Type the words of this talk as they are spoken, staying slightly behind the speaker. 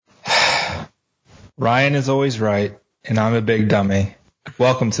Ryan is always right, and I'm a big dummy.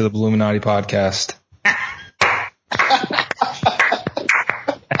 Welcome to the Bluminati podcast.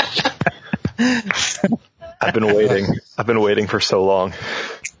 I've been waiting for so long.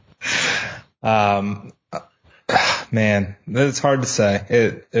 Man, it's hard to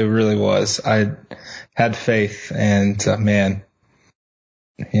say. It really was. I had faith, and man,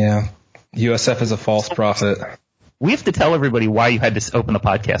 yeah, USF is a false prophet. We have to tell everybody why you had to open the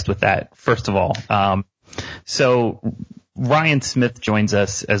podcast with that, first of all. So Ryan Smith joins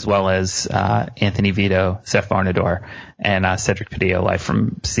us, as well as Anthony Vito, Seth Varnador, and Cedric Padilla, live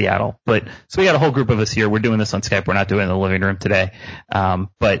from Seattle. So we got a whole group of us here. We're doing this on Skype. We're not doing it in the living room today.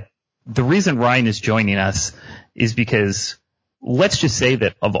 But the reason Ryan is joining us is because let's just say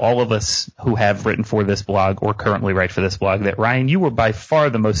that of all of us who have written for this blog or currently write for this blog, that Ryan, you were by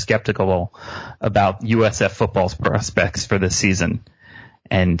far the most skeptical about USF football's prospects for this season.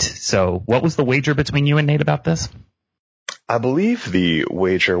 And so what was the wager between you and Nate about this? I believe the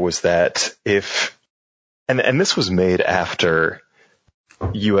wager was that and this was made after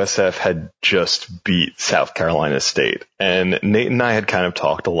USF had just beat South Carolina State. And Nate and I had kind of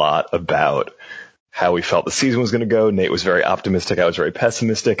talked a lot about how we felt the season was going to go. Nate was very optimistic. I was very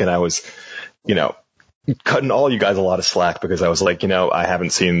pessimistic. And I was, cutting all you guys a lot of slack because I was like, I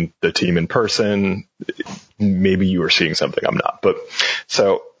haven't seen the team in person. Maybe you were seeing something I'm not. But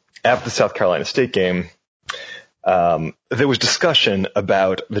so after the South Carolina State game, there was discussion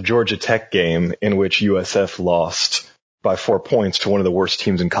about the Georgia Tech game in which USF lost by 4 points to one of the worst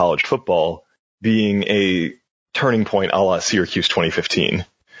teams in college football, being a turning point a la Syracuse 2015.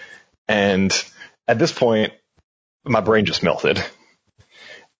 And at this point, my brain just melted.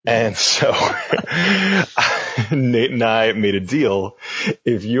 And so Nate and I made a deal.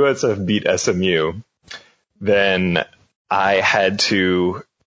 If USF beat SMU, then I had to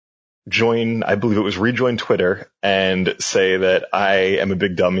rejoin Twitter and say that I am a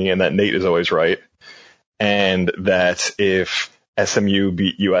big dummy and that Nate is always right. And that if SMU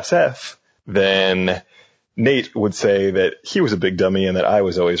beat USF, then Nate would say that he was a big dummy and that I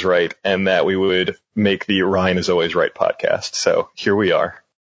was always right, and that we would make the Ryan is Always Right podcast. So here we are.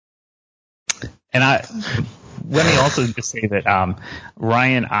 And let me also just say that,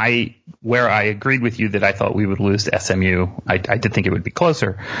 Ryan, where I agreed with you that I thought we would lose to SMU, I did think it would be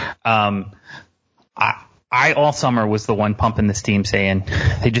closer. I all summer was the one pumping this team saying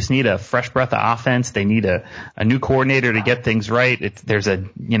they just need a fresh breath of offense. They need a new coordinator to get things right.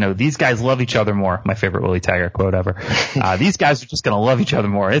 These guys love each other more. My favorite Willie Taggart quote ever. These guys are just going to love each other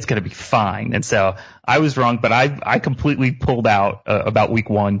more. It's going to be fine. And so I was wrong, but I completely pulled out about week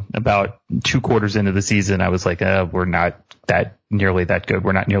one, about 2 quarters into the season. I was like, we're not nearly that good.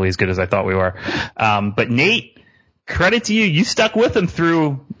 We're not nearly as good as I thought we were. But Nate, credit to you. You stuck with them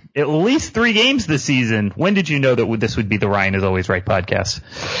through at least 3 games this season. When did you know that this would be the Ryan is Always Right podcast?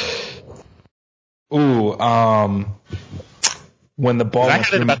 When the ball went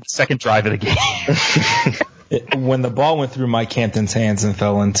through about the second drive of the game. When the ball went through Mike Hampton's hands and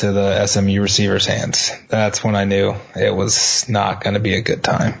fell into the SMU receiver's hands, that's when I knew it was not going to be a good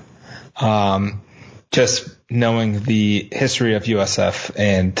time. Just knowing the history of USF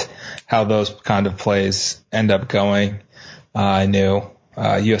and how those kind of plays end up going, I knew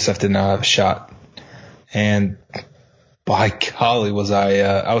USF did not have a shot. And by golly, was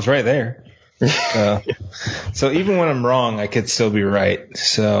I was right there. So even when I'm wrong, I could still be right.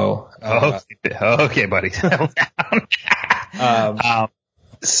 So okay, buddy.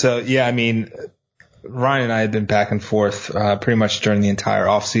 So yeah, I mean, Ryan and I had been back and forth pretty much during the entire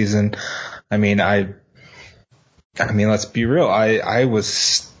off season. I mean, let's be real. I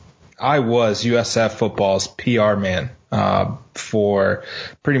was USF football's PR man for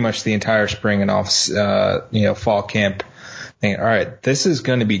pretty much the entire spring and fall camp. Thinking, all right, this is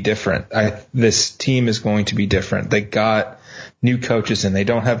going to be different. This team is going to be different. They got new coaches and they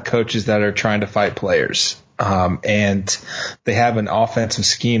don't have coaches that are trying to fight players. And they have an offensive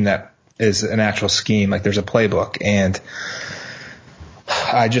scheme that is an actual scheme. Like there's a playbook, and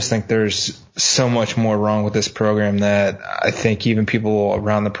I just think there's so much more wrong with this program that I think even people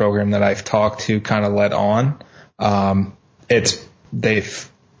around the program that I've talked to kind of let on. They've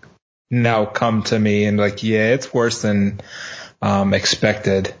now come to me and like, yeah, it's worse than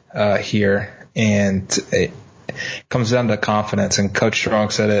expected here. And it comes down to confidence. And Coach Strong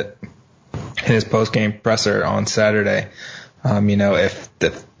said it in his post-game presser on Saturday. If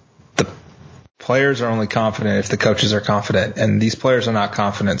the players are only confident if the coaches are confident, and these players are not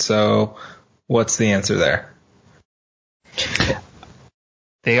confident. So what's the answer there?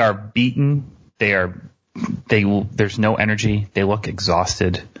 They are beaten. There's no energy. They look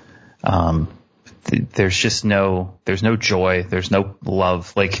exhausted. there's no joy. There's no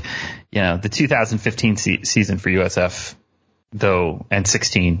love. Like, the 2015 season for USF, though, and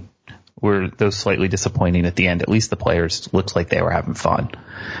 16 were those slightly disappointing at the end. At least the players looked like they were having fun.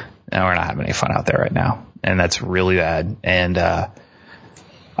 Now we're not having any fun out there right now. And that's really bad. And,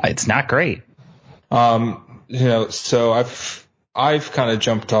 it's not great. So I've kind of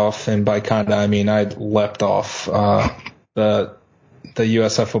jumped off, and by kind of, I mean, I leapt off, the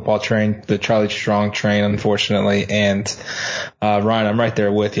USF football train, the Charlie Strong train, unfortunately. And, Ryan, I'm right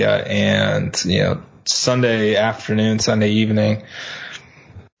there with you. And, Sunday afternoon, Sunday evening,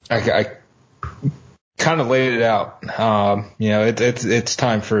 I kind of laid it out. It's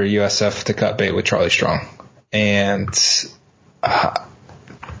time for USF to cut bait with Charlie Strong. And,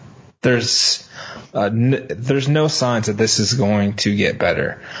 there's no signs that this is going to get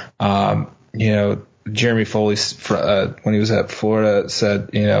better. Jeremy Foley, when he was at Florida, said,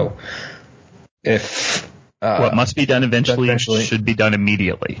 if what must be done eventually should be done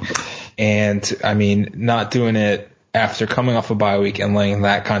immediately. And I mean, not doing it after coming off a bye week and laying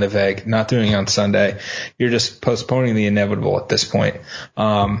that kind of egg, not doing it on Sunday, you're just postponing the inevitable at this point.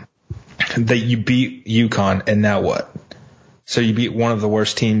 That you beat UConn, and now what? So you beat one of the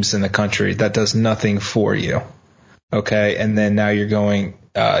worst teams in the country. That does nothing for you. Okay. And then now you're going,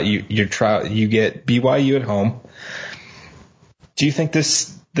 you get BYU at home. Do you think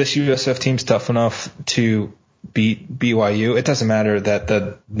this USF team's tough enough to beat BYU? It doesn't matter that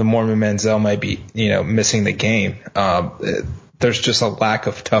the Mormon Manziel might be, missing the game. There's just a lack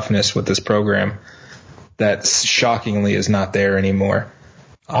of toughness with this program that shockingly is not there anymore.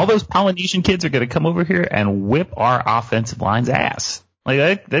 All those Polynesian kids are going to come over here and whip our offensive line's ass.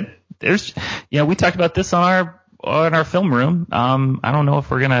 Like there's, we talked about this on our film room. I don't know if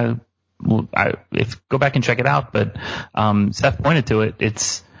we're going to, go back and check it out, but, Seth pointed to it.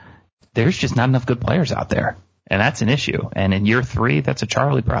 There's just not enough good players out there, and that's an issue. And in year 3, that's a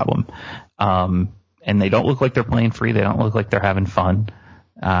Charlie problem. And they don't look like they're playing free. They don't look like they're having fun.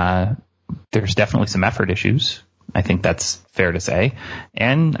 There's definitely some effort issues. I think that's fair to say.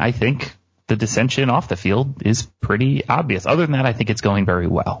 And I think the dissension off the field is pretty obvious. Other than that, I think it's going very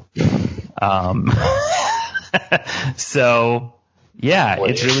well. So, yeah,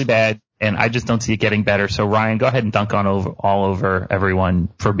 it's really bad, and I just don't see it getting better. So, Ryan, go ahead and dunk all over everyone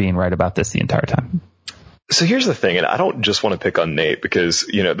for being right about this the entire time. So here's the thing, and I don't just want to pick on Nate because,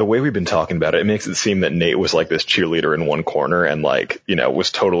 the way we've been talking about it, it makes it seem that Nate was like this cheerleader in one corner and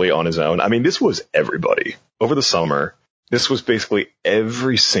was totally on his own. I mean, this was everybody over the summer. This was basically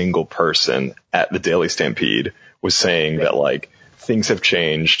every single person at the Daily Stampede was saying that things have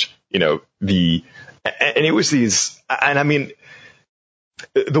changed, and it was these, and I mean,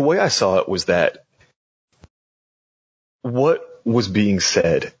 the way I saw it was that what was being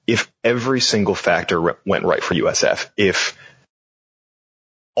said, if every single factor went right for USF, if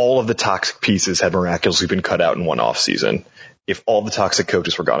all of the toxic pieces had miraculously been cut out in one off season, if all the toxic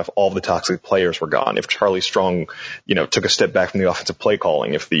coaches were gone, if all the toxic players were gone, if Charlie Strong, took a step back from the offensive play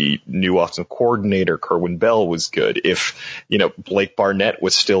calling, if the new offensive coordinator, Kerwin Bell, was good, if, Blake Barnett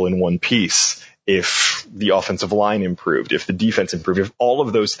was still in one piece, if the offensive line improved, if the defense improved, if all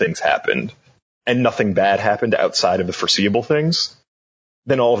of those things happened, and nothing bad happened outside of the foreseeable things,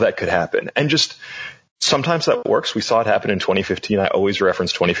 then all of that could happen. And just sometimes that works. We saw it happen in 2015. I always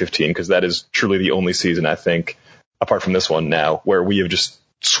reference 2015 because that is truly the only season, I think, apart from this one now, where we have just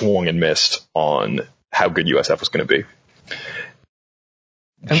swung and missed on how good USF was going to be.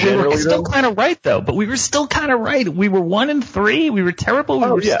 And we were still kind of right, though. But we were still kind of right. We were 1-3. We were terrible. We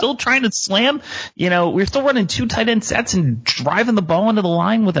were still trying to slam. We were still running 2 tight end sets and driving the ball into the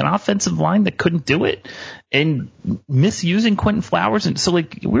line with an offensive line that couldn't do it, and misusing Quentin Flowers. And so, we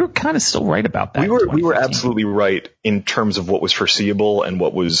were kind of still right about that. We were absolutely right in terms of what was foreseeable and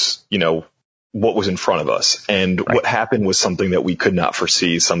what was, what was in front of us. And what happened was something that we could not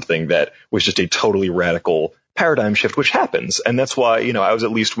foresee, something that was just a totally radical paradigm shift, which happens. And that's why, I was,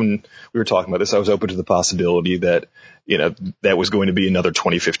 at least when we were talking about this, I was open to the possibility that, that was going to be another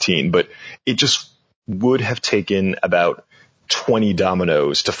 2015, but it just would have taken about 20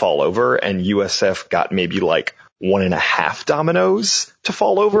 dominoes to fall over, and USF got maybe 1.5 dominoes to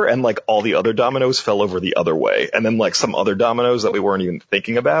fall over, and all the other dominoes fell over the other way. And then some other dominoes that we weren't even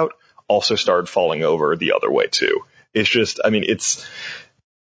thinking about also started falling over the other way too. It's just, I mean,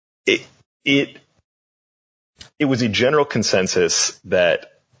 it was a general consensus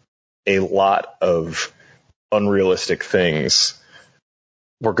that a lot of unrealistic things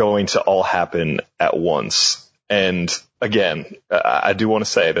were going to all happen at once. And again, I do want to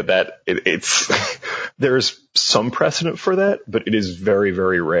say that it's there's some precedent for that, but it is very,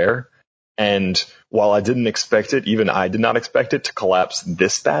 very rare. And while I didn't expect it, even I did not expect it to collapse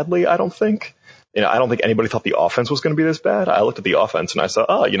this badly, I don't think. I don't think anybody thought the offense was going to be this bad. I looked at the offense and I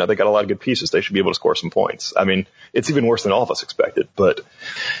saw, they got a lot of good pieces. They should be able to score some points. I mean, it's even worse than all of us expected. But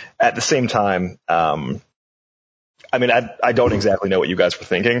at the same time, I don't exactly know what you guys were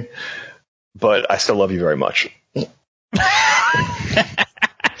thinking, but I still love you very much.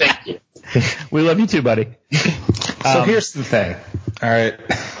 Thank you. We love you too, buddy. So here's the thing. All right.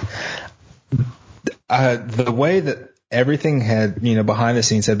 The way that everything had, behind the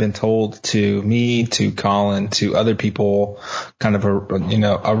scenes had been told to me, to Colin, to other people kind of,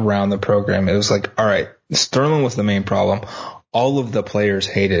 around the program, it was like, all right, Sterling was the main problem. All of the players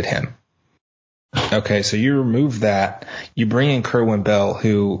hated him. Okay, so you remove that, you bring in Kerwin Bell,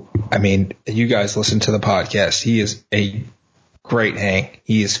 who, you guys listen to the podcast. He is a great hang.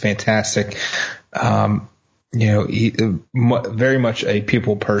 He is fantastic. He very much a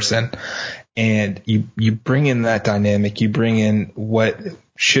people person. And you bring in that dynamic, you bring in what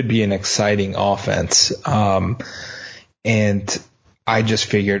should be an exciting offense. And I just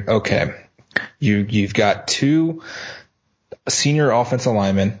figured, okay, you've got two senior offensive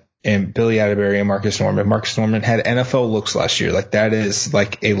linemen and Billy Atterbury and Marcus Norman. Marcus Norman had NFL looks last year. Like that is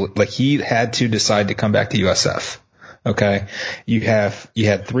like he had to decide to come back to USF. Okay. You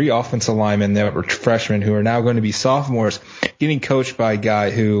had three offensive linemen that were freshmen who are now going to be sophomores getting coached by a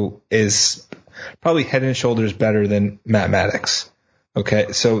guy who is probably head and shoulders better than Matt Maddox.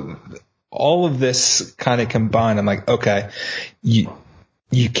 Okay. So all of this kind of combined, I'm like, okay, you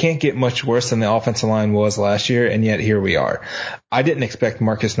can't get much worse than the offensive line was last year, and yet here we are. I didn't expect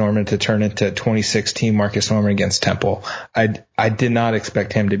Marcus Norman to turn into 2016 Marcus Norman against Temple. I did not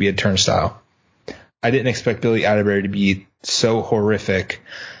expect him to be a turnstile. I didn't expect Billy Atterbury to be so horrific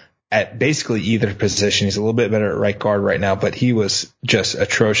at basically either position. He's a little bit better at right guard right now, but he was just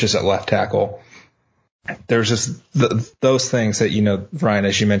atrocious at left tackle. There's just those things that, Ryan,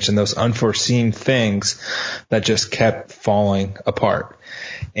 as you mentioned, those unforeseen things that just kept falling apart.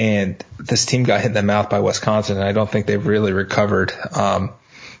 And this team got hit in the mouth by Wisconsin, and I don't think they've really recovered.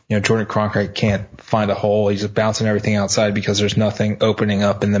 Jordan Cronkrite can't find a hole. He's just bouncing everything outside because there's nothing opening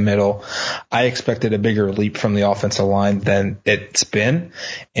up in the middle. I expected a bigger leap from the offensive line than it's been,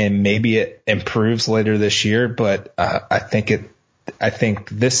 and maybe it improves later this year, but I think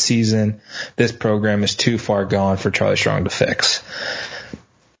this season, this program is too far gone for Charlie Strong to fix.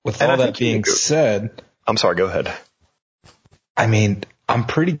 With all that being said, I'm sorry, go ahead. I'm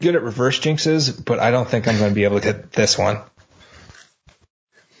pretty good at reverse jinxes, but I don't think I'm going to be able to hit this one.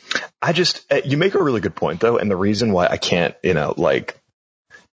 You make a really good point though. And the reason why I can't,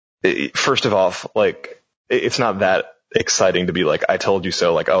 first of all, it's not that exciting to be like, I told you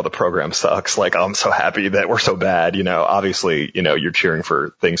so, like, oh, the program sucks. Like, I'm so happy that we're so bad. Obviously, you're cheering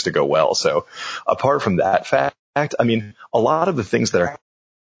for things to go well. So apart from that fact, a lot of the things that are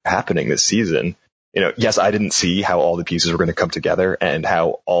happening this season, yes, I didn't see how all the pieces were going to come together and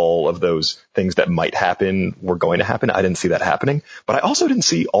how all of those things that might happen were going to happen. I didn't see that happening, but I also didn't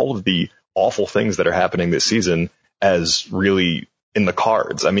see all of the awful things that are happening this season as really in the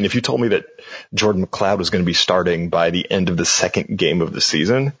cards. If you told me that Jordan McLeod was going to be starting by the end of the second game of the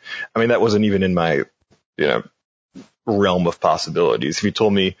season, that wasn't even in my, realm of possibilities. If you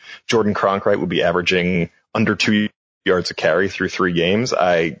told me Jordan Cronkrite would be averaging under 2 yards a carry through 3 games,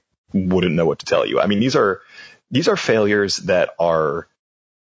 I wouldn't know what to tell you. These are failures that are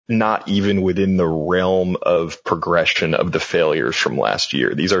not even within the realm of progression of the failures from last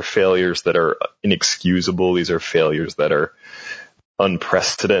year. These are failures that are inexcusable. These are failures that are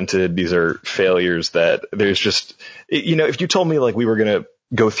unprecedented. These are failures that there's just, if you told me like we were going to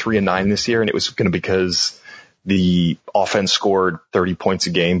go 3-9 this year and it was going to be because the offense scored 30 points a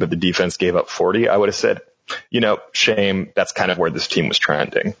game, but the defense gave up 40, I would have said, shame. That's kind of where this team was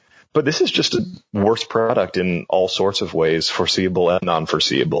trending. But this is just a worse product in all sorts of ways, foreseeable and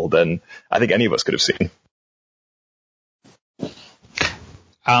non-foreseeable, than I think any of us could have seen.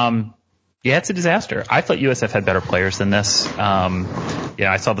 Yeah, it's a disaster. I thought USF had better players than this.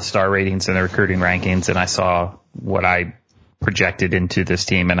 I saw the star ratings and the recruiting rankings, and I saw what I projected into this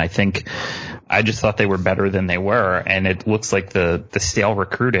team, and I just thought they were better than they were. And it looks like the stale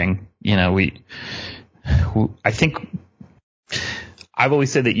recruiting. I think I've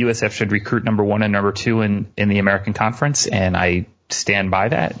always said that USF should recruit number 1 and number 2 in the American Conference, and I stand by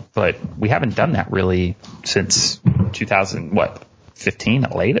that. But we haven't done that really since 2015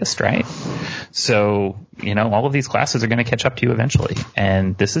 at latest, right? So, all of these classes are going to catch up to you eventually.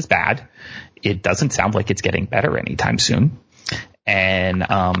 And this is bad. It doesn't sound like it's getting better anytime soon. And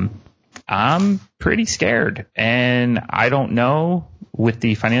I'm pretty scared. And I don't know with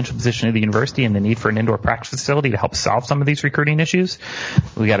the financial position of the university and the need for an indoor practice facility to help solve some of these recruiting issues.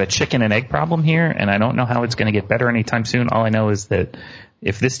 We got a chicken and egg problem here, and I don't know how it's going to get better anytime soon. All I know is that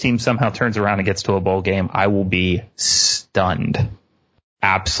if this team somehow turns around and gets to a bowl game, I will be stunned.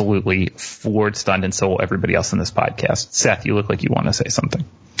 Absolutely floored, stunned, and so will everybody else in this podcast. Seth, you look like you want to say something.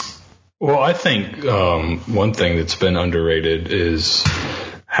 Well, I think one thing that's been underrated is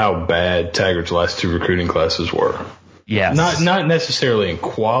how bad Taggart's last two recruiting classes were. Yes. Not necessarily in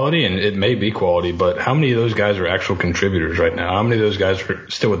quality, and it may be quality, but how many of those guys are actual contributors right now? How many of those guys are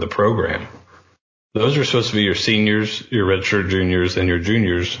still with the program? Those are supposed to be your seniors, your redshirt juniors, and your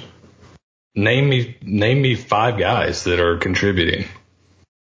juniors. Name me 5 guys that are contributing.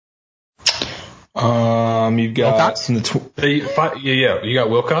 You've got you got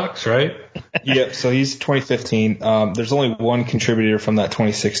Wilcox, right? Yep. So he's 2015. There's only one contributor from that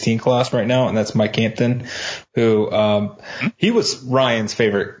 2016 class right now, and that's Mike Hampton, who he was Ryan's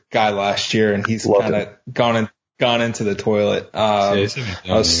favorite guy last year, and he's kind of gone into the toilet. I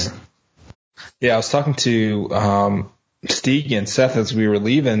was talking to Stieg and Seth as we were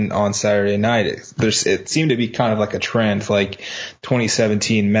leaving on Saturday night. It seemed to be kind of like a trend. Like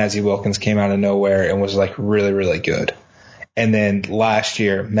 2017, Mazzie Wilkins came out of nowhere and was like really, really good. And then last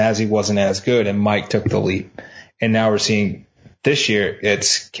year, Mazzie wasn't as good and Mike took the leap. And now we're seeing this year,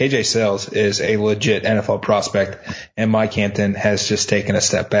 it's KJ Sales is a legit NFL prospect and Mike Hampton has just taken a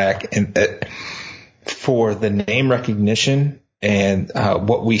step back. And for the name recognition and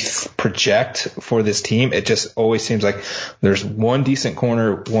what we project for this team, it just always seems like there's one decent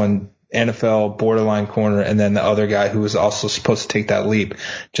corner, one NFL borderline corner, and then the other guy who is also supposed to take that leap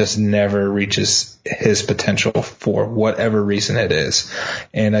just never reaches his potential for whatever reason it is.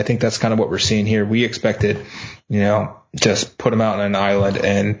 And I think that's kind of what we're seeing here. We expected, just put him out on an island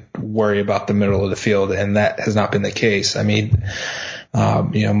and worry about the middle of the field, and that has not been the case. I mean,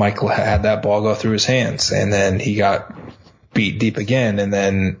 Michael had that ball go through his hands, and then he got beat deep again, and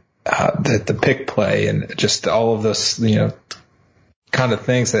then the pick play and just all of those, kind of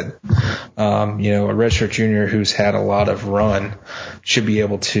things that, a redshirt junior who's had a lot of run should be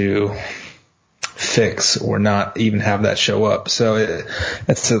able to fix or not even have that show up. So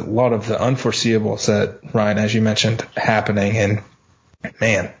it's a lot of the unforeseeables that, Ryan, as you mentioned, happening, and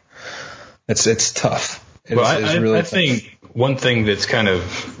man, it's tough. I think one thing that's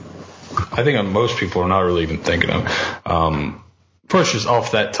I think most people are not really even thinking of. First, just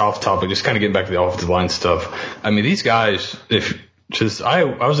off that topic, just kind of getting back to the offensive line stuff. I mean, these guys, I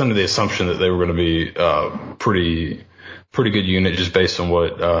was under the assumption that they were going to be pretty good unit just based on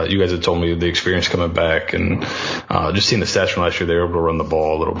what you guys had told me, the experience coming back, and just seeing the stats from last year, they were able to run the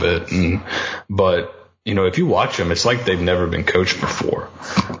ball a little bit. But if you watch them, it's like they've never been coached before.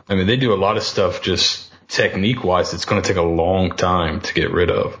 I mean, they do a lot of stuff just technique-wise, it's going to take a long time to get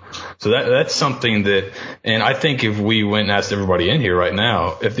rid of. So that's something that, and I think if we went and asked everybody in here right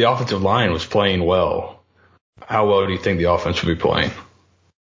now, if the offensive line was playing well, how well do you think the offense would be playing?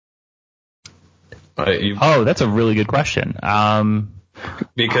 That's a really good question.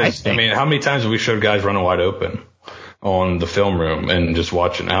 Because, how many times have we showed guys running wide open on the film room and just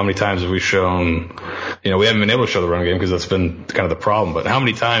watching? How many times have we shown, we haven't been able to show the run game because that's been kind of the problem, but how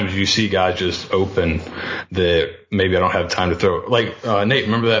many times you see guys just open that maybe I don't have time to throw? Like, Nate,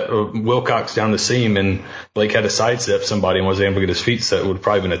 remember that Wilcox down the seam and Blake had to sidestep somebody and wasn't able to get his feet set, would have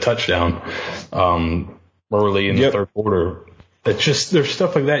probably been a touchdown, early in the third quarter. It's just, there's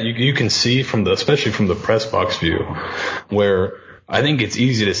stuff like that you can see especially from the press box view, where I think it's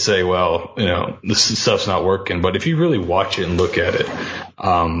easy to say, well, this stuff's not working. But if you really watch it and look at it,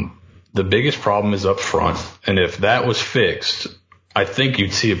 the biggest problem is up front. And if that was fixed, I think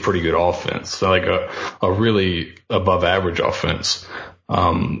you'd see a pretty good offense, like a really above average offense.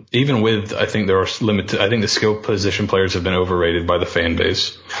 Even with, I think there are limited, I think the skill position players have been overrated by the fan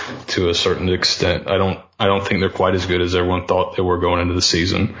base to a certain extent. I don't think they're quite as good as everyone thought they were going into the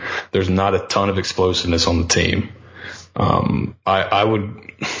season. There's not a ton of explosiveness on the team. I'm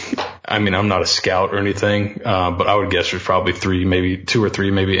not a scout or anything, but I would guess there's probably 2 or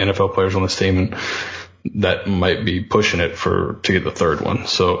 3 NFL players on this team, and that might be pushing it to get the third one.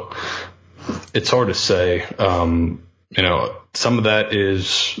 So it's hard to say. Some of that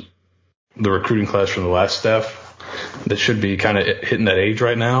is the recruiting class from the last staff that should be kind of hitting that age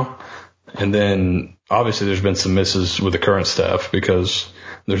right now. And then obviously there's been some misses with the current staff because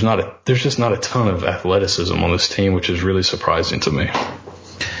there's just not a ton of athleticism on this team, which is really surprising to me.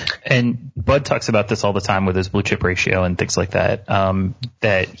 And Bud talks about this all the time with his blue chip ratio and things like that,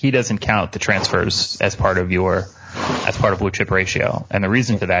 that he doesn't count the transfers as part of blue chip ratio. And the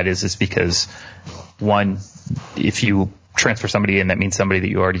reason for that is because, one, if you transfer somebody in, that means somebody that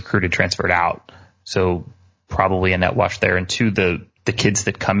you already recruited transferred out. So probably a net wash there. And two, the kids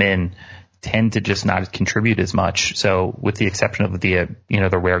that come in tend to just not contribute as much. So with the exception of the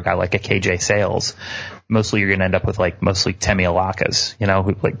rare guy like a KJ Sales, mostly you're going to end up with like mostly Temi Alakas,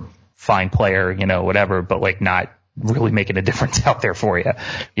 who like fine player, whatever, but like not really making a difference out there for you,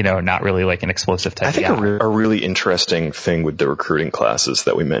 not really like an explosive type. I think a really interesting thing with the recruiting classes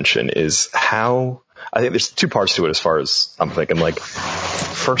that we mentioned is how, I think there's two parts to it as far as I'm thinking. Like,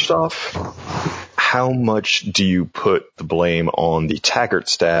 first off, how much do you put the blame on the Taggart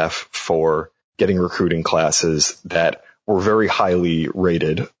staff for getting recruiting classes that were very highly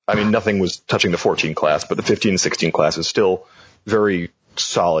rated? I mean, nothing was touching the 14 class, but the 15 and 16 class is still very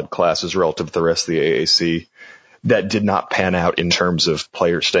solid classes relative to the rest of the AAC that did not pan out in terms of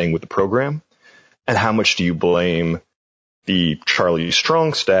players staying with the program. And how much do you blame the Charlie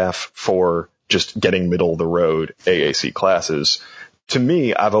Strong staff for just getting middle of the road AAC classes? To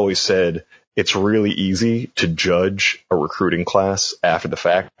me, I've always said it's really easy to judge a recruiting class after the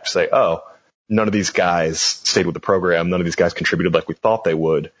fact. Say, oh, none of these guys stayed with the program. None of these guys contributed like we thought they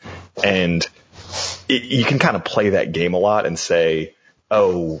would. And you can kind of play that game a lot and say,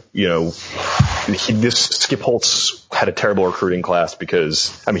 oh, this Skip Holtz had a terrible recruiting class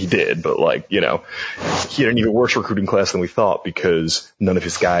because, I mean, he did, but like, he had an even worse recruiting class than we thought because none of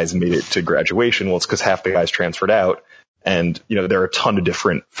his guys made it to graduation. Well, it's because half the guys transferred out. And, there are a ton of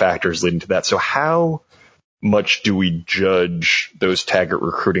different factors leading to that. So how much do we judge those Taggart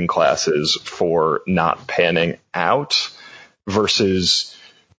recruiting classes for not panning out versus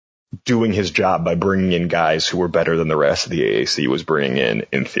doing his job by bringing in guys who were better than the rest of the AAC was bringing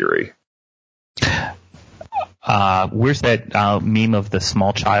in theory? Where's that meme of the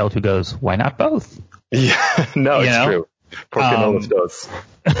small child who goes, why not both? Yeah, no, it's true. Porque no los dos.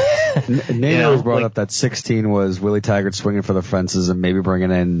 Nate always brought up that 16 was Willie Taggart swinging for the fences and maybe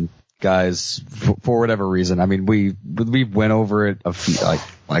bringing in guys for whatever reason. I mean, we went over it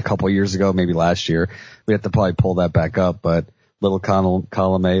a couple of years ago, maybe last year. We have to probably pull that back up, but little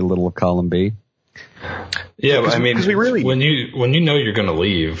column A, little column B. Yeah, but I mean, when you know you're going to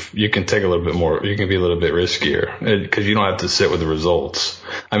leave, you can take a little bit more. You can be a little bit riskier because you don't have to sit with the results.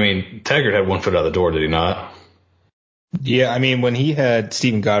 I mean, Taggart had one foot out the door, did he not? Yeah, I mean, when he had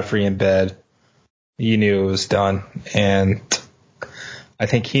Stephen Godfrey in bed, you knew it was done, and I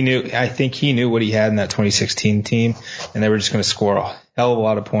think he knew what he had in that 2016 team, and they were just going to score a hell of a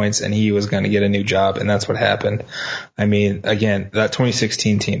lot of points, and he was going to get a new job, and that's what happened. I mean, again, that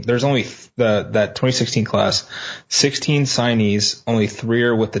 2016 team, there's only that 2016 class, 16 signees, only 3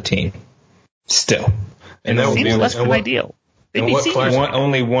 are with the team still. And that seems less than ideal. And what class?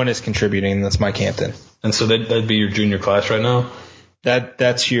 Only one is contributing, and that's Mike Hampton. And so that'd be your junior class right now?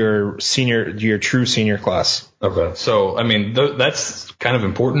 That's your true senior class. Okay. So, I mean, that's kind of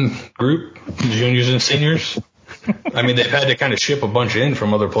important group, juniors and seniors. I mean, they've had to kind of ship a bunch in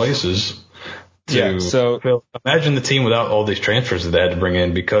from other places. So imagine the team without all these transfers that they had to bring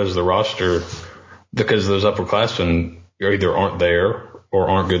in because those upperclassmen either aren't there or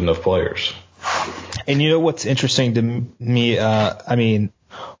aren't good enough players. And you know what's interesting to me? I mean,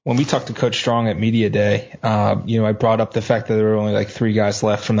 when we talked to Coach Strong at Media Day, I brought up the fact that there were only like 3 guys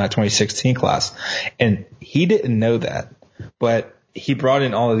left from that 2016 class, and he didn't know that, but he brought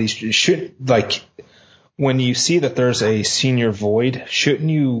in all of these. When you see that there's a senior void, shouldn't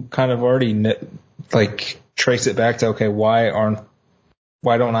you kind of already trace it back to, okay, why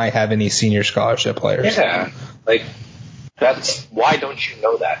don't I have any senior scholarship players? Yeah, why don't you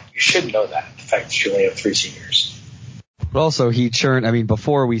know that? You should know that. The fact that you only have 3 seniors. But also he churned, I mean,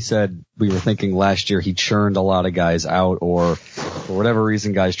 before we said we were thinking last year he churned a lot of guys out, or for whatever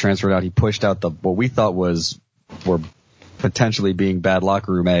reason guys transferred out. He pushed out what we thought were potentially being bad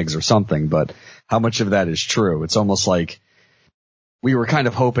locker room eggs or something, but how much of that is true? It's almost like we were kind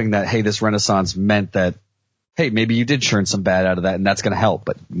of hoping that, hey, this renaissance meant that, hey, maybe you did churn some bad out of that and that's going to help,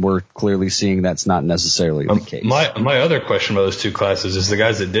 but we're clearly seeing that's not necessarily the case. My other question about those 2 classes is the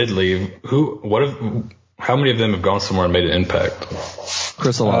guys that did leave, how many of them have gone somewhere and made an impact?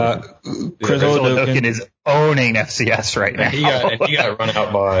 Chris Oladokun is owning FCS right now. He got run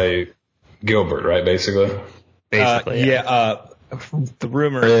out by Gilbert, right? Basically. Yeah. The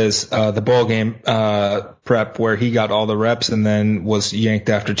rumor is the bowl game prep where he got all the reps and then was yanked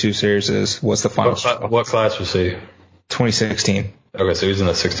after 2 series was the final. What class was he? 2016. Okay, so he's in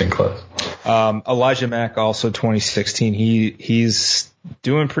the 16 class. Elijah Mack, also 2016. He's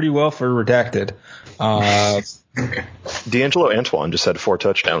doing pretty well for redacted. D'Angelo Antoine just had 4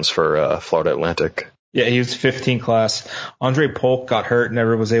 touchdowns for Florida Atlantic. Yeah, he was 15 class. Andre Polk got hurt,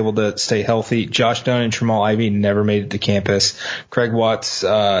 never was able to stay healthy. Josh Dunn and Tramal Ivy never made it to campus. Craig Watts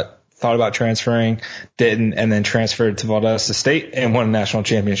thought about transferring, didn't, and then transferred to Valdosta State and won a national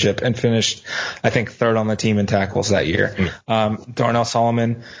championship and finished, I think, third on the team in tackles that year. Darnell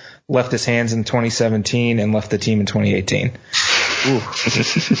Solomon left his hands in 2017 and left the team in 2018. Ooh.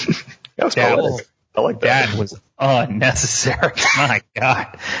 That was poetic. I like that. That was unnecessary. My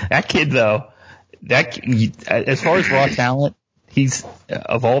God. That kid, though, as far as raw talent, he's,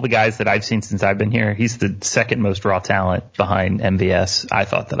 of all the guys that I've seen since I've been here, he's the second most raw talent behind MVS I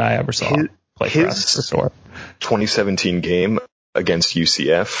thought that I ever saw play for us. For sure. 2017 game against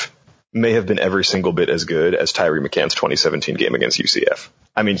UCF may have been every single bit as good as Tyree McCann's 2017 game against UCF.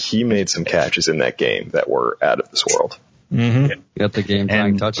 I mean, he made some catches in that game that were out of this world. Mm-hmm. Got the game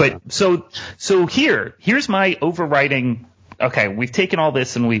tying touchdown. But so here's my overriding. Okay, we've taken all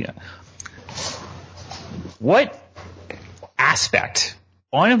this and what aspect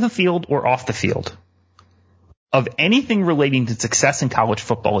on the field or off the field of anything relating to success in college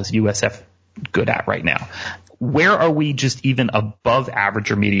football is USF good at right now? Where are we just even above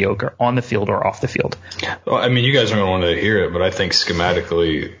average or mediocre on the field or off the field? Well, I mean, you guys aren't going to want to hear it, but I think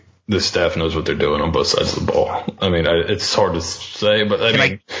schematically the staff knows what they're doing on both sides of the ball. I mean, it's hard to say, but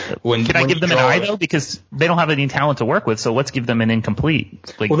I mean, can I give them an eye though? Because they don't have any talent to work with, so let's give them an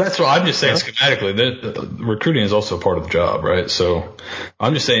incomplete. Well, that's what I'm just saying schematically. That recruiting is also part of the job, right? So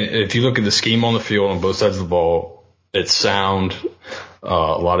I'm just saying, if you look at the scheme on the field on both sides of the ball, it's sound. A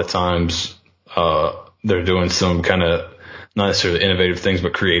lot of times, they're doing some kind of not necessarily innovative things,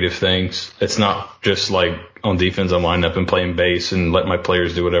 but creative things. It's not just like on defense, I'm lining up and playing base and let my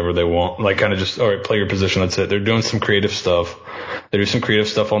players do whatever they want. Like kind of just, all right, play your position. That's it. They're doing some creative stuff. They do some creative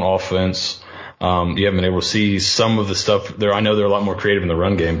stuff on offense. You haven't been able to see some of the stuff there. I know they're a lot more creative in the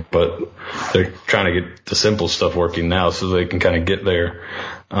run game, but they're trying to get the simple stuff working now so they can kind of get there.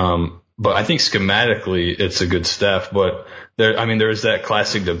 But I think schematically it's a good staff, but there's that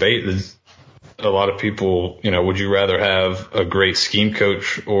classic debate that a lot of people, would you rather have a great scheme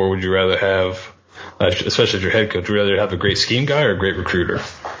coach or would you rather have, especially as your head coach, would you rather have a great scheme guy or a great recruiter?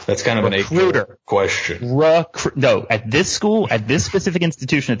 That's kind of an recruiter question. No, at this school, at this specific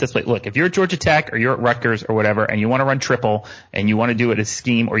institution, at this place, look, if you're at Georgia Tech or you're at Rutgers or whatever, and you want to run triple and you want to do it as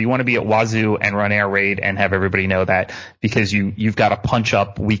scheme, or you want to be at Wazoo and run air raid and have everybody know that because you've got to punch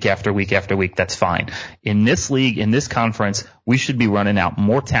up week after week after week, that's fine. In this league, in this conference, we should be running out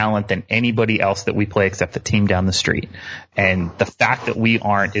more talent than anybody else that we play except the team down the street. And the fact that we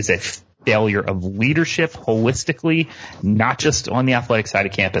aren't is a failure of leadership holistically, not just on the athletic side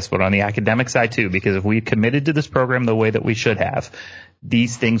of campus, but on the academic side too, because if we committed to this program the way that we should have,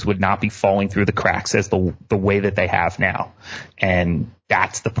 these things would not be falling through the cracks as the way that they have now. And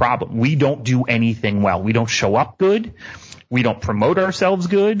that's the problem. We don't do anything well. We don't show up good. We don't promote ourselves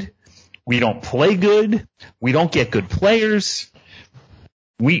good. We don't play good. We don't get good players.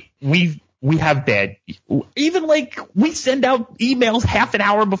 We have bad, even like we send out emails half an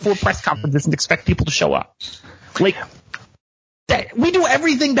hour before press conferences and expect people to show up. Like that, we do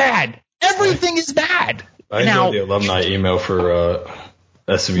everything bad. Everything is bad. I enjoyed the alumni email for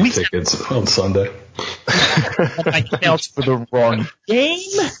SMU tickets on Sunday. My emails for the wrong game.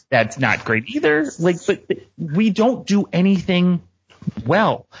 That's not great either. But we don't do anything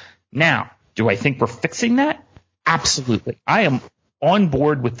well. Now, do I think we're fixing that? Absolutely. I am on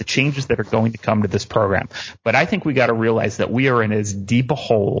board with the changes that are going to come to this program. But I think we got to realize that we are in as deep a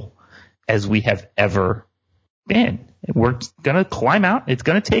hole as we have ever been. We're going to climb out. It's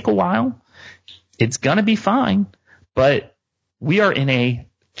going to take a while. It's going to be fine. But we're not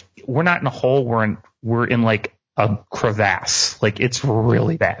in a hole. We're in like a crevasse. Like it's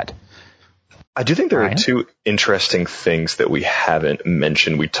really bad. I do think there are two interesting things that we haven't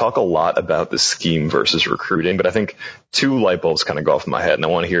mentioned. We talk a lot about the scheme versus recruiting, but I think two light bulbs kind of go off in my head, and I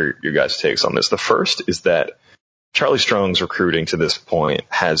want to hear your guys' takes on this. The first is that Charlie Strong's recruiting to this point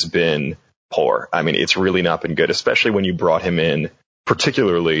has been poor. I mean, it's really not been good, especially when you brought him in,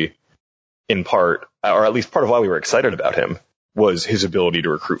 particularly in part, or at least part of why we were excited about him, was his ability to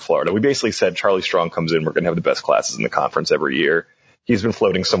recruit Florida. We basically said Charlie Strong comes in, we're going to have the best classes in the conference every year. He's been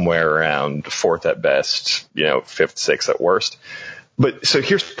floating somewhere around fourth at best, fifth, sixth at worst. But so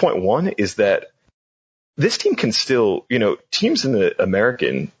here's point one is that this team can still, teams in the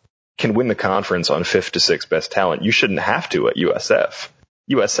American can win the conference on fifth to sixth best talent. You shouldn't have to at USF.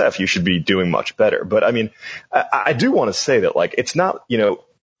 USF, you should be doing much better. But I mean, I do want to say that it's not,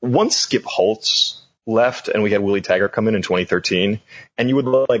 once Skip Holtz left and we had Willie Taggart come in 2013, and you would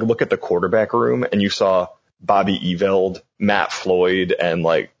look at the quarterback room and you saw Bobby Eveld, Matt Floyd, and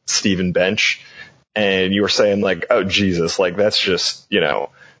Stephen Bench. and you were saying like, oh Jesus, like that's just,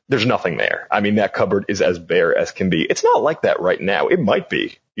 there's nothing there. I mean, that cupboard is as bare as can be. It's not like that right now. It might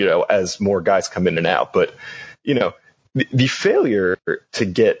be, as more guys come in and out, but the failure to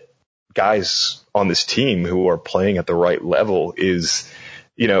get guys on this team who are playing at the right level is,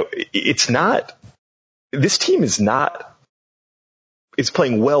 this team is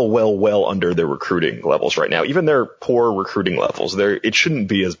playing well under their recruiting levels right now. Even their poor recruiting levels, it shouldn't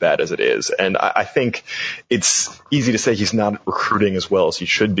be as bad as it is. And I think it's easy to say he's not recruiting as well as he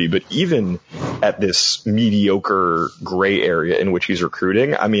should be, but even at this mediocre gray area in which he's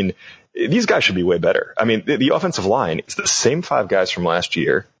recruiting, I mean, these guys should be way better. I mean, the offensive line, it's the same 5 guys from last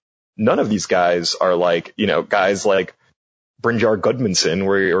year. None of these guys are like, guys like Brynjar Gudmundsson,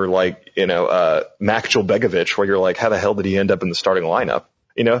 where you're like, Mac Begovic, where you're like, how the hell did he end up in the starting lineup?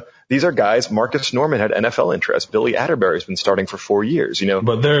 These are guys. Marcus Norman had NFL interest. Billy Atterbury's been starting for 4 years,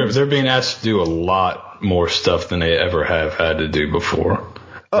 But they're being asked to do a lot more stuff than they ever have had to do before.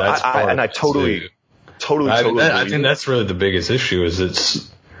 I totally. I think that's really the biggest issue is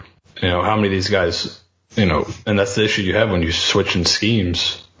it's, how many of these guys, and that's the issue you have when you're switching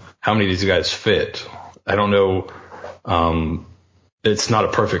schemes. How many of these guys fit? I don't know. It's not a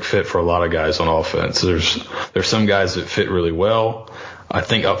perfect fit for a lot of guys on offense. There's some guys that fit really well. I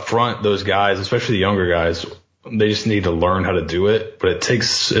think up front, those guys, especially the younger guys, they just need to learn how to do it. But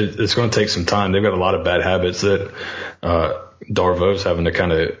it's going to take some time. They've got a lot of bad habits that Darvo's having to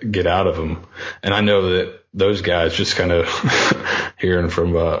kind of get out of them. And I know that those guys, just kind of hearing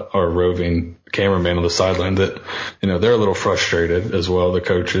from our roving cameraman on the sideline, that they're a little frustrated as well, the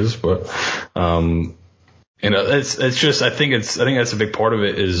coaches. But it's just I think that's a big part of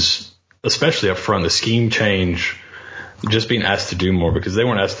it is, especially up front, the scheme change, just being asked to do more, because they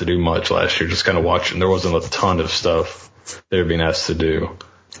weren't asked to do much last year. Just kind of watching, there wasn't a ton of stuff they were being asked to do.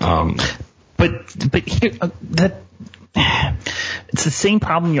 But here, it's the same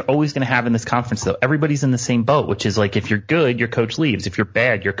problem you're always going to have in this conference, though. Everybody's in the same boat, which is like, if you're good, your coach leaves. If you're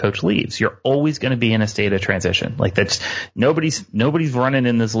bad, your coach leaves. You're always going to be in a state of transition. Like, that's nobody's running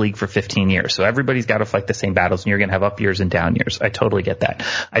in this league for 15 years. So everybody's got to fight the same battles, and you're going to have up years and down years. I totally get that.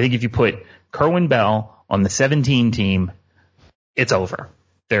 I think if you put Kerwin Bell on the 17 team, it's over.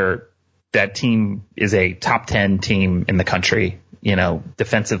 That team is a top 10 team in the country.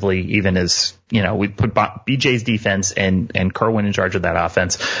 Defensively, even as, we put BJ's defense and Kerwin in charge of that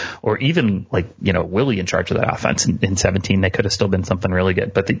offense, or even Willie in charge of that offense in 17, they could have still been something really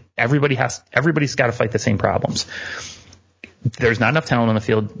good. But everybody's got to fight the same problems. There's not enough talent on the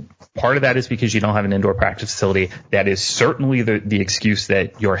field. Part of that is because you don't have an indoor practice facility. That is certainly the excuse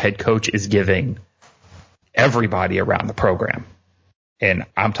that your head coach is giving everybody around the program. And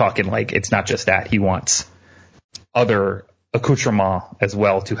I'm talking like, it's not just that. He wants other accoutrement as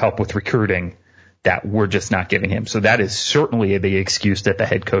well to help with recruiting that we're just not giving him. So that is certainly the excuse that the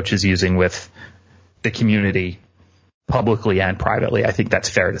head coach is using with the community, publicly and privately. I think that's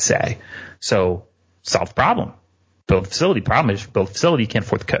fair to say. So solve the problem. Build a facility. Problem is, build a facility. You can't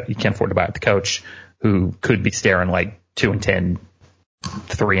afford to buy out the coach, who could be staring like 2-10,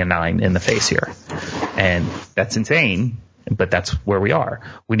 3-9 in the face here. And that's insane, but that's where we are.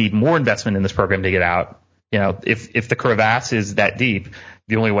 We need more investment in this program to get out. If the crevasse is that deep,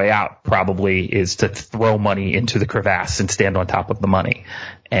 the only way out probably is to throw money into the crevasse and stand on top of the money.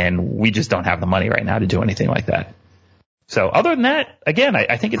 And we just don't have the money right now to do anything like that. So other than that, again,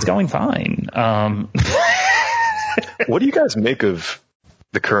 I think it's going fine. What do you guys make of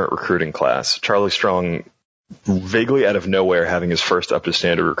the current recruiting class? Charlie Strong, vaguely out of nowhere, having his first up to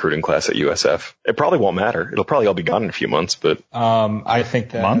standard recruiting class at USF. It probably won't matter. It'll probably all be gone in a few months, but I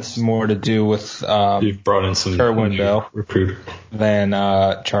think that has more to do with you've brought in some Kerwin Bell recruiter than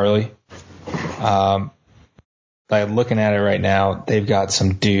Charlie. Like, looking at it right now, they've got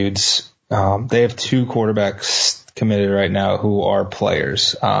some dudes. They have 2 quarterbacks committed right now who are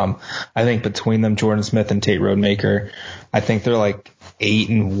players. I think between them, Jordan Smith and Tate Roadmaker, I think they're like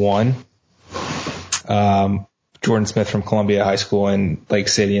 8-1. Jordan Smith from Columbia High School in Lake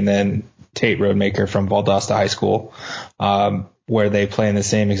City, and then Tate Roadmaker from Valdosta High School, where they play in the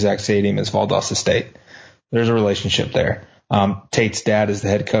same exact stadium as Valdosta State. There's a relationship there. Tate's dad is the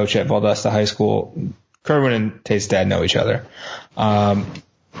head coach at Valdosta High School. Kerwin and Tate's dad know each other.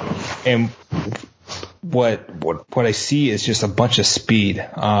 And what I see is just a bunch of speed.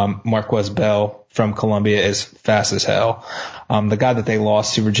 Marquez Bell from Columbia is fast as hell. The guy that they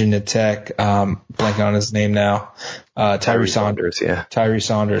lost to Virginia Tech, blanking on his name now, Tyree Saunders. Yeah. Tyree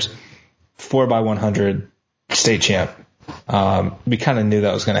Saunders, 4x100 state champ. We kind of knew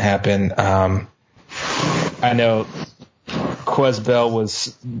that was going to happen. I know Quez Bell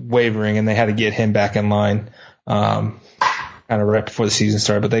was wavering, and they had to get him back in line kind of right before the season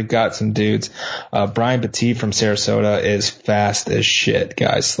started. But they've got some dudes. Brian Petit from Sarasota is fast as shit,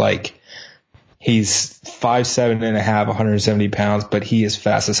 guys. Like, he's 5'7" and a half, 170 pounds, but he is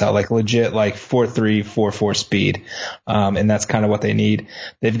fast as hell, like legit, like 4.3, 4.4 speed. And that's kind of what they need.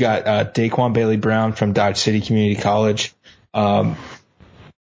 They've got Daquan Bailey Brown from Dodge City Community College.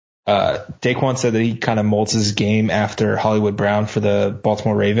 Daquan said that he kind of molds his game after Hollywood Brown for the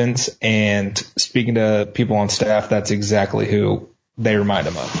Baltimore Ravens. And speaking to people on staff, that's exactly who they remind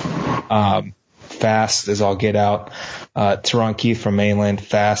him of. Fast as all get out. Teron Keith from Mainland,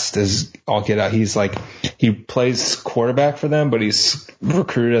 fast as all get out. He's like, he plays quarterback for them, but he's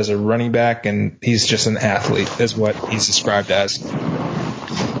recruited as a running back, and he's just an athlete, is what he's described as.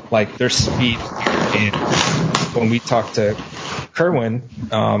 Like, their speed. And when we talked to Kerwin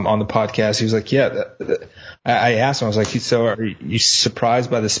on the podcast, he was like, yeah, I asked him, I was like, so are you surprised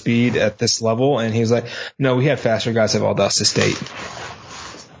by the speed at this level? And he was like, no, we had faster guys at Valdosta State.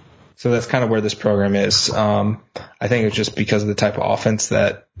 So that's kind of where this program is. I think it's just because of the type of offense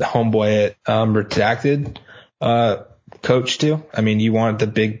that the homeboy at Redacted coached to. I mean, you wanted the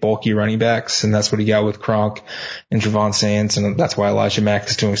big, bulky running backs, and that's what he got with Kronk and Javon Sands, and that's why Elijah Mack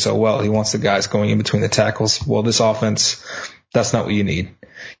is doing so well. He wants the guys going in between the tackles. Well, this offense, that's not what you need.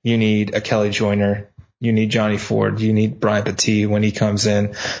 You need a Kelly Joyner. You need Johnny Ford. You need Brian Petit when he comes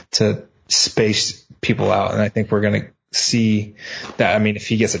in to space people out, and I think we're going to see that. I mean, if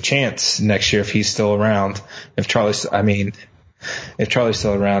he gets a chance next year, if he's still around, if Charlie's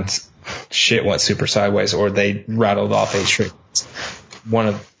still around, shit went super sideways, or they rattled off a straight. One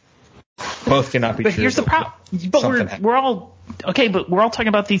of both cannot be but true. Here's the problem. But we're all okay. But we're all talking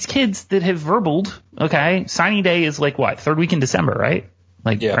about these kids that have verbaled. Okay, signing day is like what, third week in December, right?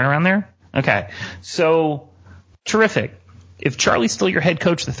 Like right around there. Okay, so terrific. If Charlie's still your head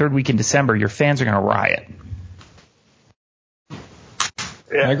coach the third week in December, your fans are going to riot.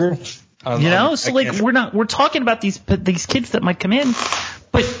 Yeah. I agree. We're talking about these kids that might come in,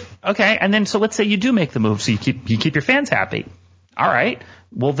 but okay. And then, so let's say you do make the move. So you keep your fans happy. All right.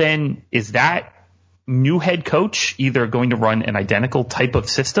 Well, then is that new head coach either going to run an identical type of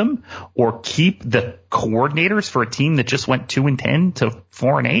system or keep the coordinators for a team that just went 2-10 to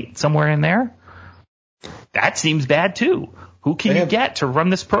 4-8 somewhere in there? That seems bad too. Who can you get to run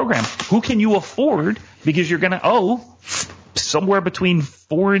this program? Who can you afford? Because you're going to owe somewhere between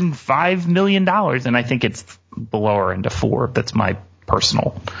 $4 and $5 million, and I think it's the lower end of 4. That's my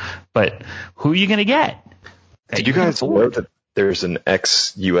personal. But who are you going to get? Did you guys know that there's an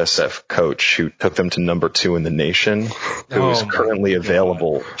ex-USF coach who took them to number 2 in the nation, who is currently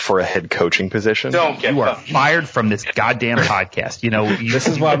available for a head coaching position? You are fired from this goddamn podcast. This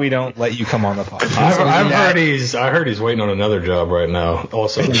is why we don't let you come on the podcast. I heard he's waiting on another job right now.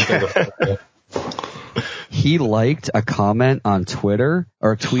 Also, he liked a comment on Twitter,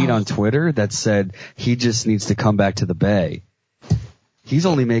 or a tweet on Twitter, that said he just needs to come back to the Bay. He's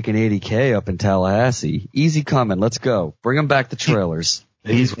only making $80K up in Tallahassee. Easy comment. Let's go. Bring him back the trailers.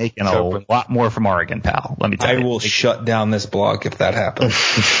 He's making a lot more from Oregon, pal. Let me tell you. I will shut down this blog if that happens.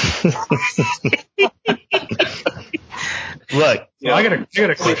 Look, I got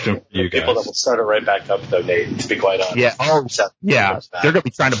a question for you guys. People that will start it right back up, though, Nate, to be quite honest. Yeah. They're going to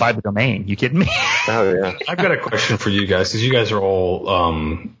be trying to buy the domain. You kidding me? Oh, yeah. I've got a question for you guys, because you guys are all,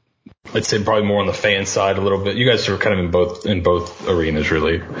 I'd say probably more on the fan side a little bit. You guys are kind of in both arenas,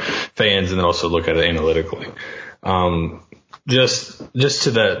 really. Fans, and then also look at it analytically. Just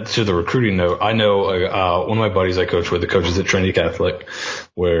to the recruiting note, I know one of my buddies I coach with, the coaches at Trinity Catholic,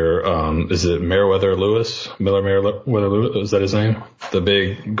 where is it Meriwether Lewis? Meriwether Lewis, is that his name? The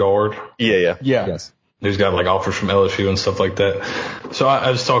big guard? Yeah. Yes. Who's got like offers from LSU and stuff like that. So I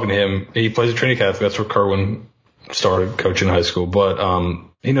was talking to him. He plays at Trinity Catholic. That's where Kerwin started coaching in high school, but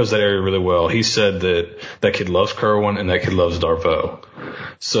he knows that area really well. He said that kid loves Kerwin and that kid loves Darvo.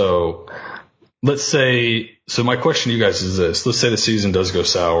 So let's say, my question to you guys is this. Let's say the season does go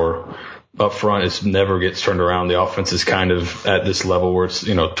sour. Up front, it never gets turned around. The offense is kind of at this level where it's,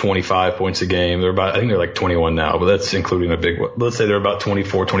 25 points a game. I think they're like 21 now, but that's including a big one. Let's say they're about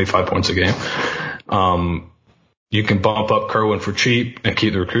 24, 25 points a game. You can bump up Kerwin for cheap and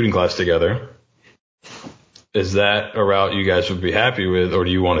keep the recruiting class together. Is that a route you guys would be happy with, or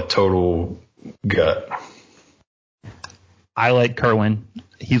do you want a total gut? I like Kerwin.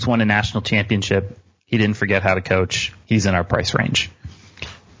 He's won a national championship. He didn't forget how to coach. He's in our price range.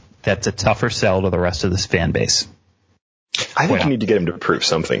 That's a tougher sell to the rest of this fan base. I think you need to get him to prove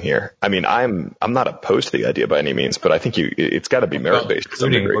something here. I mean, I'm not opposed to the idea by any means, but I think it's got to be merit based.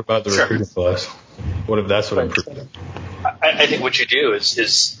 What about the recruiting class? What if that's what I'm proving? I think what you do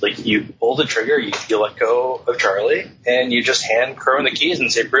is like you pull the trigger, you let go of Charlie, and you just hand Kerwin the keys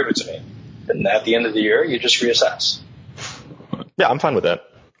and say, "Prove it to me." And at the end of the year, you just reassess. Yeah, I'm fine with that.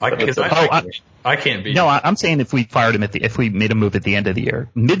 I can't be. No, I'm saying if we fired him if we made a move at the end of the year,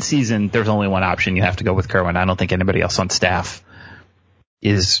 mid-season, there's only one option. You have to go with Kerwin. I don't think anybody else on staff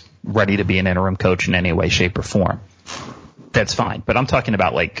is ready to be an interim coach in any way, shape, or form. That's fine. But I'm talking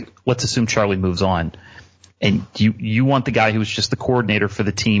about, like, let's assume Charlie moves on, and you want the guy who was just the coordinator for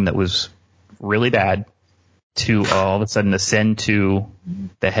the team that was really bad to all of a sudden ascend to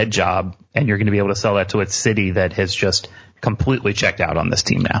the head job, and you're going to be able to sell that to a city that has just completely checked out on this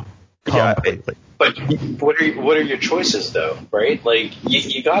team now. Yeah, Completely. But what are your choices, though, right? Like,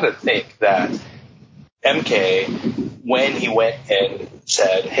 you got to think that MK, when he went and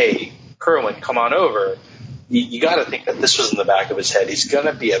said, "Hey, Kerwin, come on over," you got to think that this was in the back of his head. He's going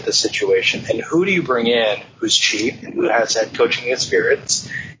to be at this situation. And who do you bring in who's cheap and who has had coaching experience?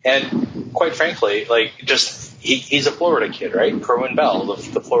 And quite frankly, like, just he's a Florida kid, right? Kerwin Bell,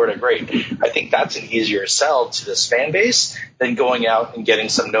 the Florida great. I think that's an easier sell to this fan base than going out and getting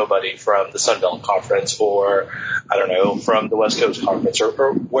some nobody from the Sun Belt Conference or, I don't know, from the West Coast Conference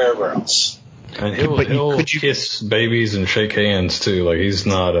or wherever else. And he'll kiss babies and shake hands too. Like, he's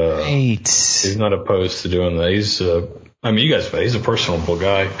not opposed to doing that. He's he's a personable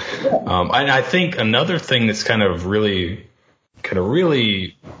guy. And I think another thing that's kind of really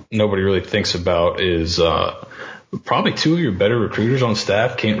nobody really thinks about is probably two of your better recruiters on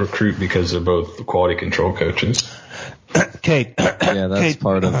staff can't recruit because they're both quality control coaches. Kate. Yeah, that's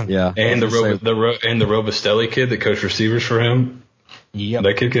part of And the Robustelli kid that coached receivers for him. Yep.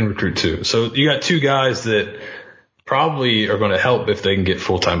 That kid can recruit too. So you got two guys that probably are going to help if they can get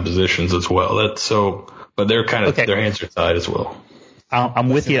full-time positions as well. But they're kind of their hands are tied as well. I'm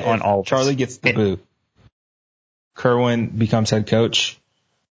with you on all. Charlie gets the boot. Kerwin becomes head coach.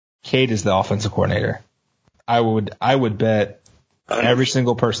 Kate is the offensive coordinator. I would bet every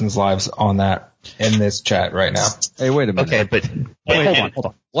single person's lives on that in this chat right now. Hey, wait a minute. Okay, but hold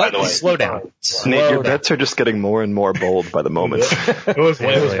on. By the way, Slow down. Nate, your bets are just getting more and more bold by the moment. It was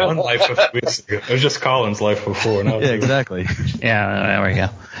one life a few weeks ago. It was just Colin's life before. Yeah, exactly. Yeah, there we go.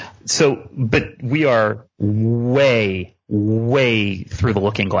 So, but we are way, way through the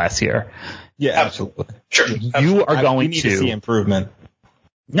looking glass here. Yeah, absolutely. Sure. You are going we need to see improvement.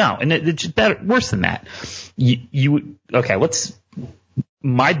 No, and it's better, worse than that.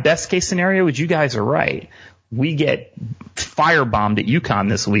 My best case scenario is you guys are right. We get firebombed at UConn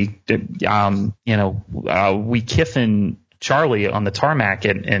this week. We kiffin Charlie on the tarmac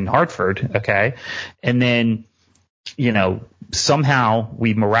in Hartford. Okay. And then, somehow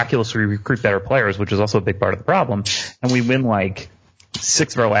we miraculously recruit better players, which is also a big part of the problem. And we win like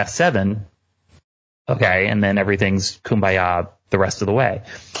 6 of our last 7. Okay. And then everything's kumbaya the rest of the way.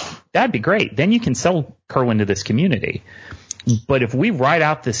 That'd be great. Then you can sell Kerwin to this community. But if we ride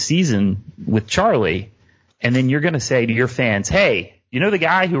out this season with Charlie, and then you're going to say to your fans, "Hey, you know the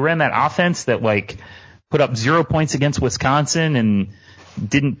guy who ran that offense that put up 0 points against Wisconsin and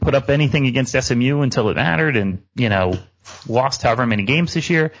didn't put up anything against SMU until it mattered and, lost however many games this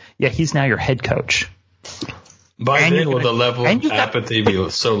year? Yeah, he's now your head coach." By then, will the level of apathy be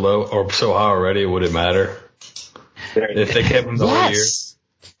so low or so high already, would it matter? If they kept him the whole year?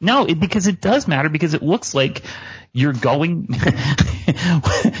 No, because it does matter, because it looks like you're going.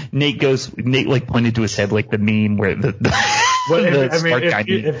 Nate pointed to his head like the meme where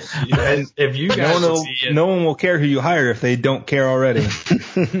if you guys no one will care who you hire if they don't care already.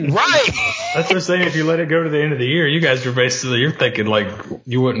 Right. That's what I'm saying. If you let it go to the end of the year, you guys are you're thinking like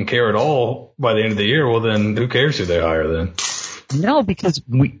you wouldn't care at all by the end of the year. Well, then who cares who they hire then? No, because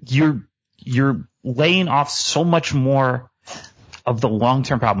you're laying off so much more of the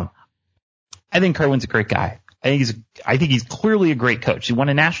long-term problem. I think Kerwin's a great guy. I think he's clearly a great coach. He won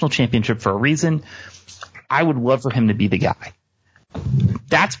a national championship for a reason. I would love for him to be the guy.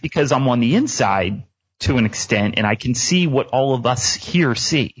 That's because I'm on the inside to an extent, and I can see what all of us here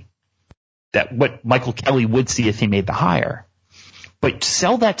see. That what Michael Kelly would see if he made the hire. But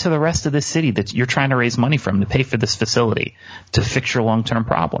sell that to the rest of the city that you're trying to raise money from to pay for this facility to fix your long-term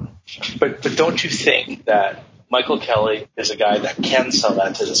problem. But don't you think that Michael Kelly is a guy that can sell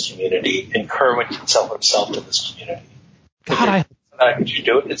that to this community, and Kerwin can sell himself to this community? God, could you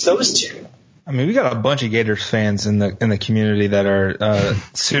do it? It's those two. I mean, we got a bunch of Gators fans in the community that are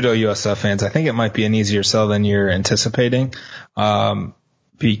pseudo USF fans. I think it might be an easier sell than you're anticipating,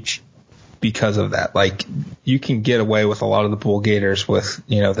 because of that. Like, you can get away with a lot of the Bull Gators with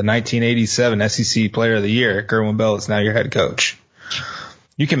the 1987 SEC Player of the Year. Kerwin Bell is now your head coach.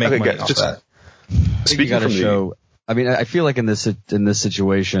 You can make money off that. You got to show I mean, I feel like in this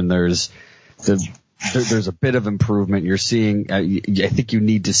situation, there's a bit of improvement. You're seeing, I think you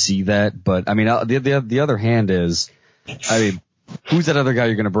need to see that, but I mean, the other hand is, I mean, who's that other guy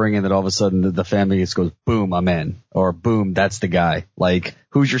you're going to bring in that all of a sudden the family just goes, boom, I'm in, or boom, that's the guy. Like,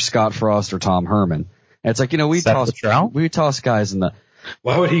 who's your Scott Frost or Tom Herman? And it's like, we toss guys in the.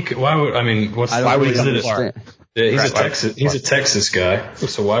 Why would he come to Florida? Yeah, he's a Texas guy.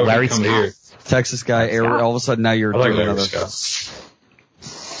 So why would Larry he come Scott. here? Texas guy. All of a sudden now you're doing another.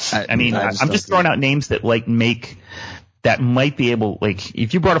 I mean, I'm just throwing out names that that might be able,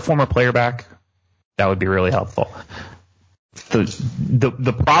 if you brought a former player back, that would be really helpful.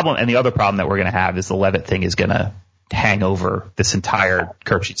 The problem, and the other problem that we're going to have is the Levitt thing is going to hang over this entire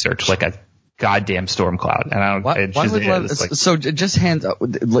Kirchie search like a goddamn storm cloud. And I don't. So just hands up.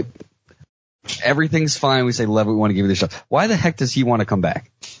 Like, everything's fine. We say Levitt, we want to give you the shot. Why the heck does he want to come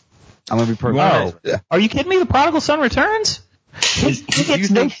back? I'm going to be perfect. Are you kidding me? The prodigal son returns? You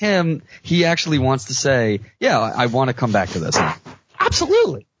think he actually wants to say, yeah, I want to come back to this.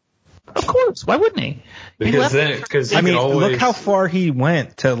 Absolutely. Of course. Why wouldn't he? Look how far he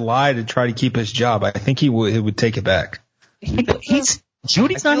went to lie to try to keep his job. I think he would take it back.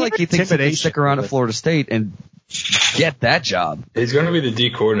 Judy's not like he thinks he can stick around at Florida State and get that job. He's going to be the D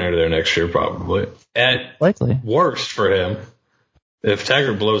coordinator there next year, probably. At likely worst for him, if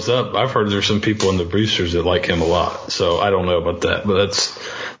Taggart blows up, I've heard there's some people in the boosters that like him a lot. So I don't know about that, but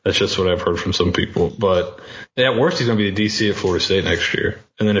that's just what I've heard from some people. But at worst, he's going to be the DC at Florida State next year.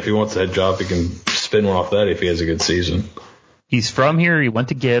 And then if he wants a head job, he can spin one off that if he has a good season. He's from here. He went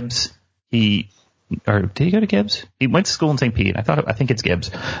to Gibbs. Did he go to Gibbs? He went to school in St. Pete. I think it's Gibbs.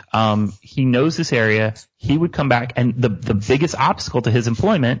 He knows this area. He would come back, and the biggest obstacle to his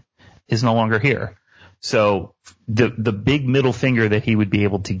employment is no longer here. So the big middle finger that he would be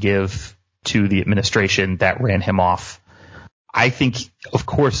able to give to the administration that ran him off, I think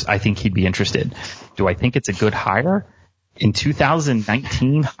he'd be interested. Do I think it's a good hire? In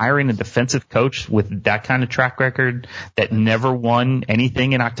 2019, hiring a defensive coach with that kind of track record that never won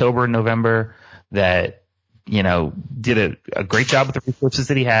anything in October and November, that, did a great job with the resources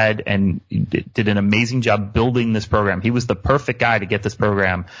that he had and did an amazing job building this program. He was the perfect guy to get this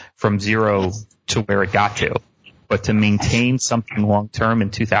program from zero to where it got to. But to maintain something long term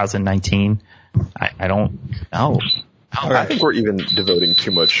in 2019, I don't know. I think we're even devoting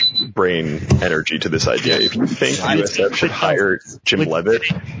too much brain energy to this idea. If you think USF should hire Jim Levitt,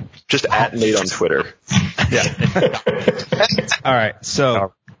 just at Nate on Twitter. Yeah. All right.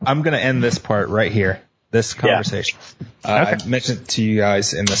 So I'm going to end this part right here, this conversation. I mentioned to you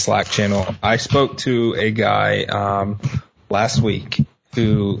guys in the Slack channel, I spoke to a guy last week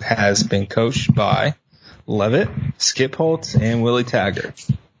who has been coached by Levitt, Skip Holtz, and Willie Taggart.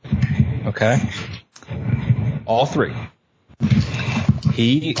 Okay? All three.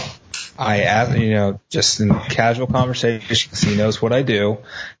 I asked, just in casual conversation, because he knows what I do.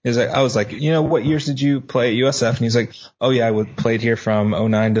 I was like, what years did you play at USF? And he's like, oh yeah, I played here from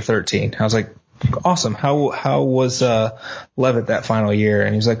 09 to 13. I was like, awesome. How was Levitt that final year?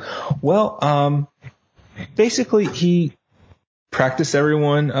 And he's like, well, basically he practiced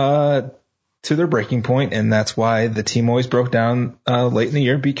everyone to their breaking point, and that's why the team always broke down late in the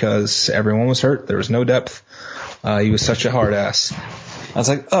year, because everyone was hurt. There was no depth. He was such a hard ass. I was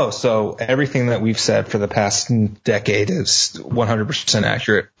like, oh, so everything that we've said for the past decade is 100%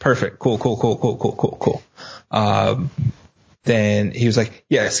 accurate. Perfect. Cool. Then he was like,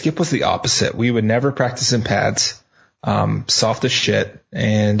 yeah, Skip was the opposite. We would never practice in pads, soft as shit,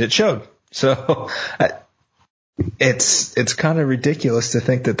 and it showed. So it's kind of ridiculous to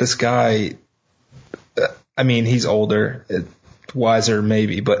think that this guy, he's older, wiser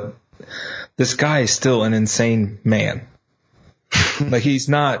maybe, but this guy is still an insane man. Like he's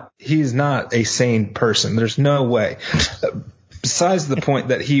not a sane person. There's no way. Besides the point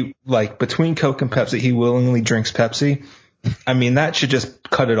that he, between Coke and Pepsi, he willingly drinks Pepsi. That should just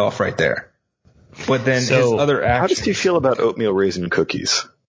cut it off right there. But then his other actions. How does he feel about oatmeal raisin cookies?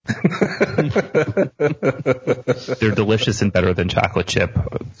 They're delicious and better than chocolate chip.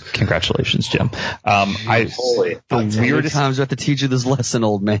 Congratulations, Jim. The weirdest times I have to teach you this lesson,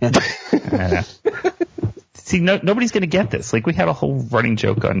 old man. See, nobody's going to get this. We had a whole running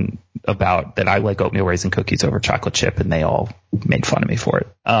joke about that I like oatmeal raisin cookies over chocolate chip, and they all made fun of me for it.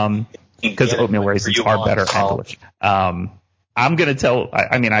 Because oatmeal raisins are better and delicious. I'm going to tell,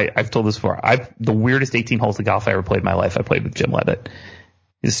 I've told this before. The weirdest 18 holes of golf I ever played in my life, I played with Jim Levitt.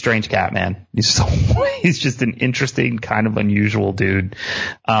 He's a strange cat, man. He's just an interesting, kind of unusual dude.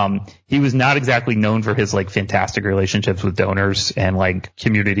 He was not exactly known for his like fantastic relationships with donors and like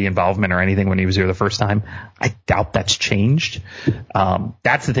community involvement or anything when he was here the first time. I doubt that's changed.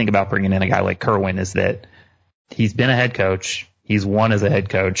 That's the thing about bringing in a guy like Kerwin is that he's been a head coach. He's won as a head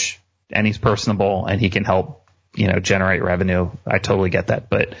coach and he's personable and he can help, generate revenue. I totally get that,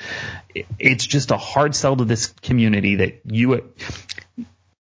 but it's just a hard sell to this community that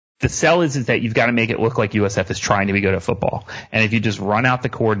the sell is that you've got to make it look like USF is trying to be good at football. And if you just run out the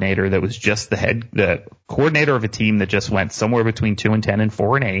coordinator that was just the coordinator of a team that just went somewhere between 2-10 and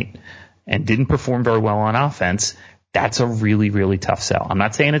 4-8 and didn't perform very well on offense, that's a really, really tough sell. I'm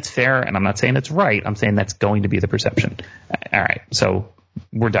not saying it's fair and I'm not saying it's right. I'm saying that's going to be the perception. All right. So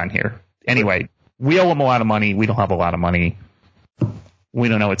we're done here. Anyway, we owe them a lot of money. We don't have a lot of money. We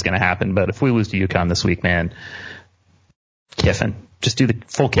don't know what's going to happen. But if we lose to UConn this week, man, Kiffin. Just do the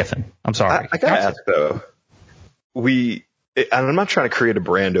full Kiffin. I'm sorry. I gotta ask though. I'm not trying to create a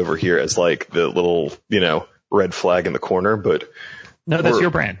brand over here as like the little, red flag in the corner, but no, that's your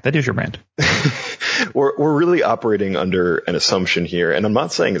brand. That is your brand. We're really operating under an assumption here, and I'm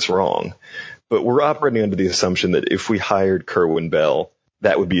not saying it's wrong, but we're operating under the assumption that if we hired Kerwin Bell,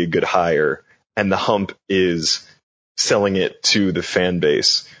 that would be a good hire, and the hump is selling it to the fan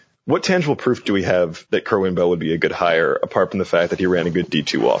base. What tangible proof do we have that Kerwin Bell would be a good hire, apart from the fact that he ran a good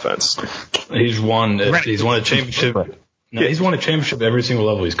D2 offense? He's won a championship. No, he's won a championship every single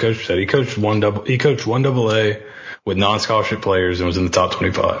level he's coached at. He coached one AA with non-scholarship players and was in the top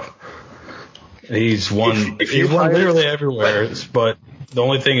 25. He's won. He's won literally everywhere. But the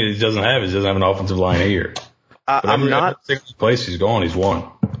only thing he doesn't have an offensive line here. Every place he's gone, he's won.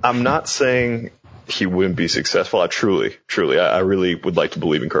 I'm not saying he wouldn't be successful. I really would like to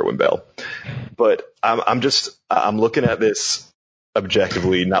believe in Kerwin Bell, but I'm looking at this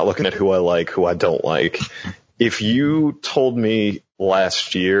objectively, not looking at who I like, who I don't like. If you told me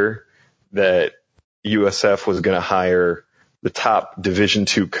last year that USF was going to hire the top Division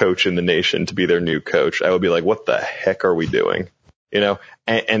II coach in the nation to be their new coach, I would be like, what the heck are we doing?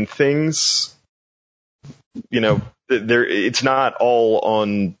 And things, it's not all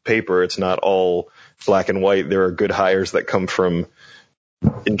on paper. It's not all black and white. There are good hires that come from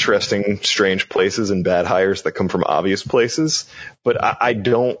interesting, strange places and bad hires that come from obvious places. But I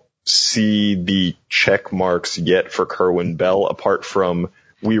don't see the check marks yet for Kerwin Bell, apart from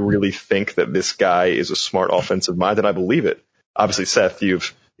we really think that this guy is a smart offensive mind, and I believe it. Obviously, Seth, you're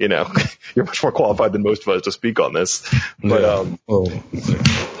much more qualified than most of us to speak on this. But I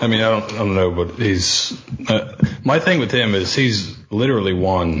don't know, but he's my thing with him is he's literally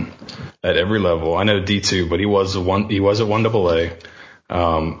won at every level. I know D2, but he was at 1AA,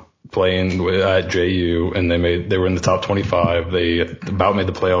 playing at JU, and they were in the top 25. They about made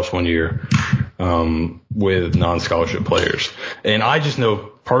the playoffs one year with non-scholarship players. And I just know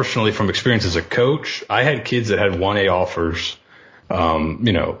personally from experience as a coach, I had kids that had 1A offers,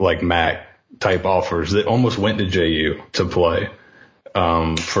 like MAC type offers that almost went to JU to play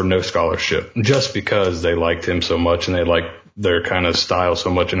for no scholarship, just because they liked him so much and they liked their kind of style so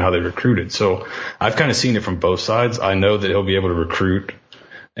much and how they recruited. So I've kind of seen it from both sides. I know that he'll be able to recruit,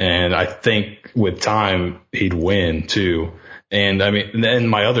 and I think with time he'd win too. And then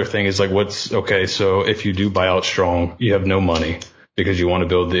my other thing is like, so if you do buy out Strong, you have no money because you want to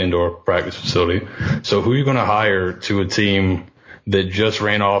build the indoor practice facility. So who are you going to hire to a team that just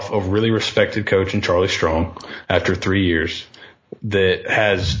ran off a really respected coach in Charlie Strong after 3 years that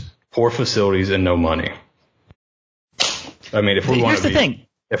has poor facilities and no money? If we want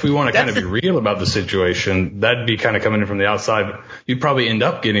to kind of be real about the situation, that'd be kind of coming in from the outside. You'd probably end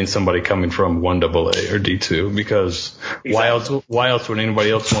up getting somebody coming from 1AA or D2, because why else would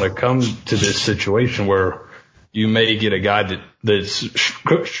anybody else want to come to this situation where you may get a guy that's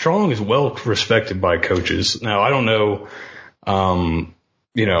Strong is well respected by coaches. Now, I don't know, I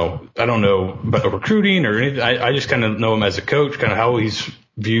don't know about recruiting or anything. I just kind of know him as a coach, kind of how he's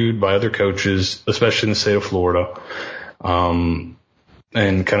viewed by other coaches, especially in the state of Florida.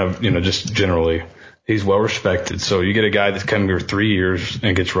 And kind of, just generally, he's well respected. So you get a guy that's come here 3 years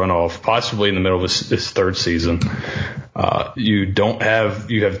and gets run off, possibly in the middle of his third season. You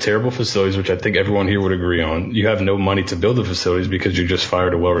have terrible facilities, which I think everyone here would agree on. You have no money to build the facilities because you just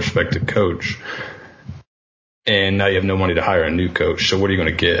fired a well respected coach. And now you have no money to hire a new coach. So what are you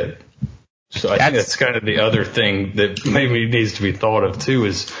going to get? So I think that's kind of the other thing that maybe needs to be thought of too,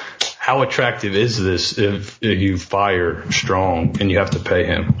 is how attractive is this if you fire Strong and you have to pay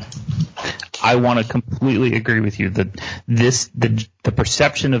him? I want to completely agree with you that the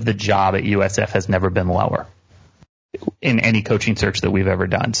perception of the job at USF has never been lower. in any coaching search that we've ever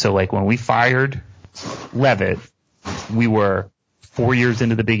done. So like when we fired Levitt, we were 4 years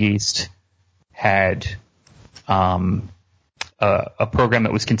into the Big East, had a program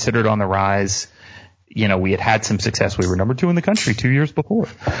that was considered on the rise. You know, we had some success. We were number 2 in the country 2 years before.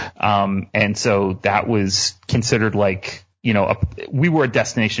 And so that was considered like, you know, we were a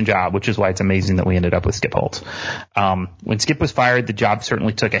destination job, which is why it's amazing that we ended up with Skip Holtz. When Skip was fired, the job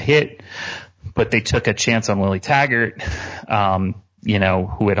certainly took a hit, but they took a chance on Willie Taggart, you know,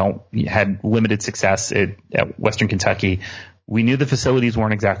 who had limited success at Western Kentucky. We knew the facilities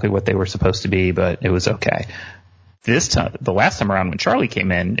weren't exactly what they were supposed to be, but it was okay. This time, the last time around when Charlie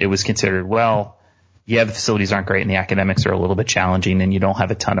came in, it was considered, well, yeah, the facilities aren't great and the academics are a little bit challenging and you don't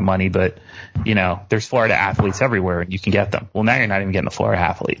have a ton of money, but, you know, there's Florida athletes everywhere and you can get them. Well, now you're not even getting the Florida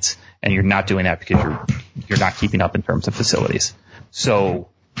athletes, and you're not doing that because you're not keeping up in terms of facilities. So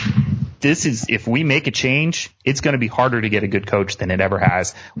this is, if we make a change, it's going to be harder to get a good coach than it ever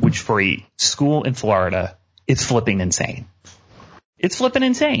has, which for a school in Florida, it's flipping insane. It's flipping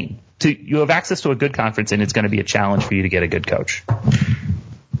insane. You have access to a good conference and it's going to be a challenge for you to get a good coach.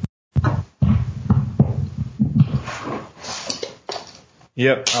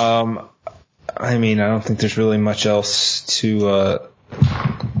 Yep. I mean, I don't think there's really much else to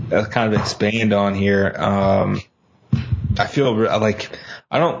kind of expand on here. I feel like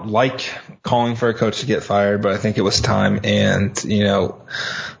I don't like calling for a coach to get fired, but I think it was time. And, you know,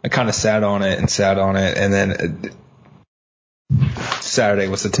 I kind of sat on it. And then Saturday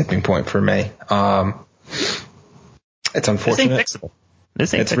was the tipping point for me. It's unfortunate.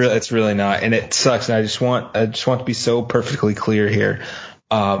 This ain't fixable. It's really not, and it sucks. And I just want to be so perfectly clear here.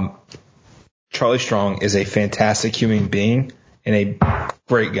 Charlie Strong is a fantastic human being and a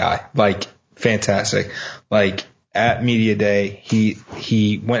great guy, like fantastic. Like at media day,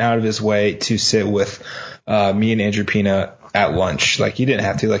 he went out of his way to sit with me and Andrew Pina at lunch. Like he didn't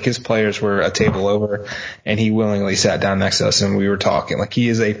have to. Like his players were a table over, and he willingly sat down next to us and we were talking. Like he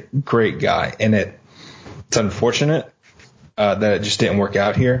is a great guy, and it's unfortunate that it just didn't work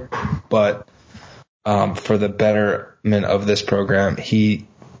out here, but for the betterment of this program, he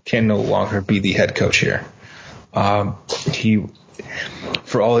can no longer be the head coach here. He,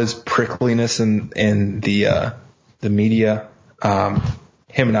 for all his prickliness in the media, him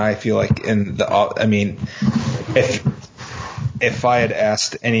and I feel like if I had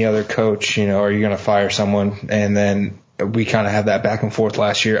asked any other coach, you know, are you going to fire someone, and then we kind of had that back and forth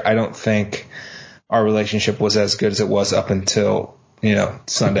last year, I don't think our relationship was as good as it was up until, you know,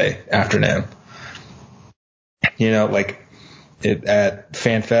 Sunday afternoon. You know, like at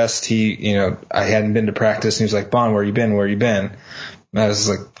FanFest, I hadn't been to practice, and he was like, Bon, where you been? And I was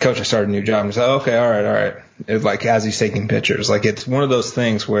like, Coach, I started a new job. And he's like, okay, all right. It's like, as he's taking pictures, like it's one of those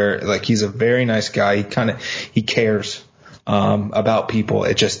things where like he's a very nice guy. He cares about people.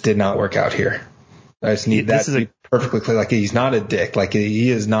 It just did not work out here. I just need that to be perfectly clear. Like he's not a dick. Like he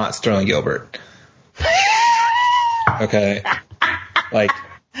is not Sterling Gilbert. Okay. Like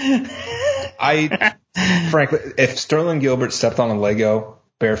frankly, if Sterling Gilbert stepped on a Lego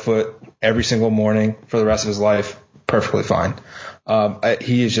barefoot every single morning for the rest of his life, perfectly fine.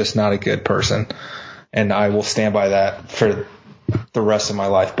 He is just not a good person, and I will stand by that for the rest of my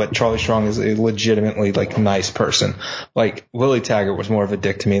life. But Charlie Strong is a legitimately like nice person. Like Willie Taggart was more of a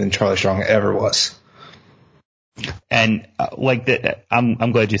dick to me than Charlie Strong ever was. And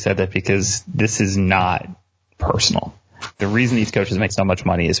I'm glad you said that, because this is not personal. The reason these coaches make so much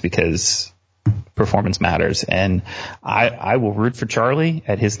money is because performance matters. And I will root for Charlie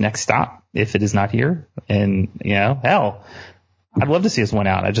at his next stop if it is not here. And, you know, hell, I'd love to see us win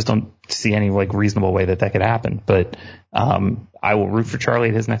out. I just don't see any like reasonable way that could happen. But I will root for Charlie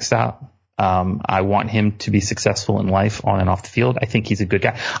at his next stop. I want him to be successful in life on and off the field. I think he's a good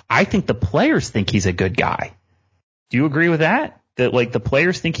guy. I think the players think he's a good guy. Do you agree with that? That like the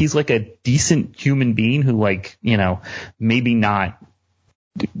players think he's like a decent human being who, like, you know, maybe not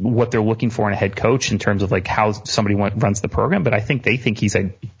what they're looking for in a head coach in terms of like how somebody runs the program, but I think they think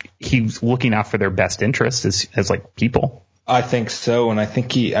he's looking out for their best interest as like people. I think so. And I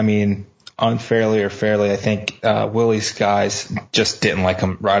think unfairly or fairly, I think Willie's guys just didn't like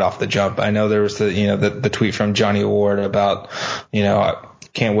him right off the jump. I know there was the tweet from Johnny Ward about, you know, I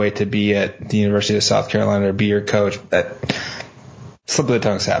can't wait to be at the University of South Carolina or be your coach. That slip of the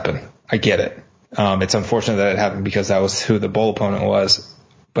tongues happen. I get it. It's unfortunate that it happened because that was who the bowl opponent was,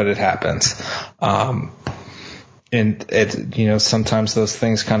 but it happens. And it, you know, sometimes those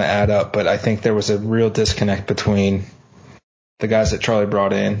things kind of add up, but I think there was a real disconnect between the guys that Charlie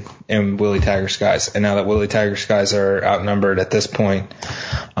brought in and Willie Taggart's guys. And now that Willie Taggart's guys are outnumbered at this point,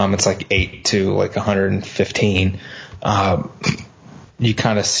 it's like 8 to like 115. you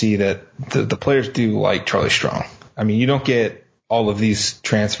kind of see that the players do like Charlie Strong. I mean, you don't get all of these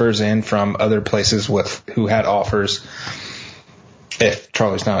transfers in from other places who had offers if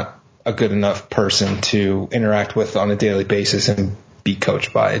Charlie's not a good enough person to interact with on a daily basis and be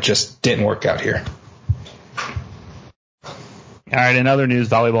coached by. It just didn't work out here. All right, in other news,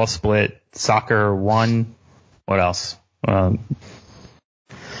 volleyball split, soccer won. What else?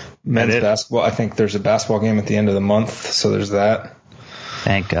 Men's basketball. I think there's a basketball game at the end of the month, so there's that.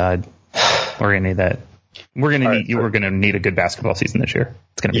 Thank God. We're gonna need that. We're gonna need a good basketball season this year.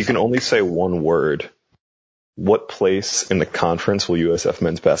 It's gonna be. You can only say one word. What place in the conference will USF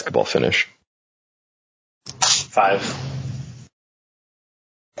men's basketball finish? 5.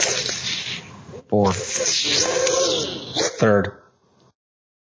 4. 3rd.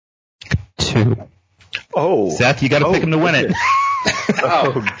 2. Oh, Seth, you got to pick them to win it.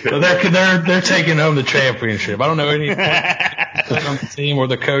 So they're taking home the championship. I don't know any on the team or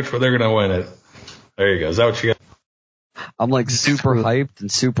the coach, but they're going to win it. There you go. Is that what you got? I'm like super hyped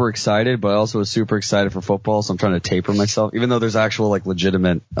and super excited, but I also was super excited for football, so I'm trying to taper myself, even though there's actual like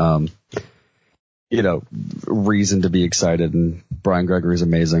legitimate, reason to be excited. And Brian Gregory's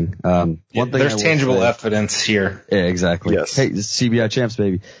amazing. One thing there's tangible evidence here. Yeah, exactly. Yes. Hey, this is CBI champs,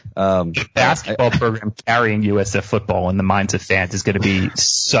 baby. Basketball program carrying USF football in the minds of fans is going to be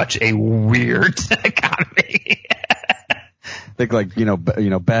such a weird economy. I think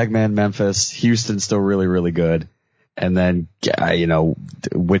Bagman, Memphis, Houston's still really, really good. And then,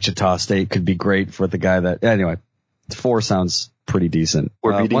 Wichita State could be great for the guy that, anyway, 4 sounds pretty decent.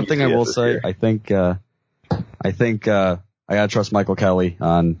 One thing I will say, I think I gotta trust Michael Kelly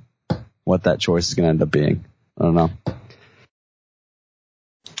on what that choice is going to end up being. I don't know.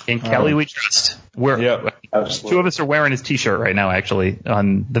 In Kelly, we trust. Two of us are wearing his T-shirt right now, actually,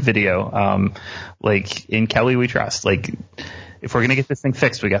 on the video. In Kelly, we trust. Like, if we're going to get this thing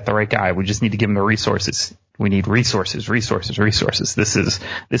fixed, we got the right guy. We just need to give him the resources. We need resources.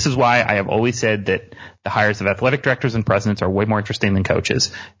 This is why I have always said that the hires of athletic directors and presidents are way more interesting than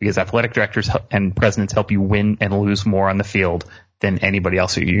coaches, because athletic directors and presidents help you win and lose more on the field than anybody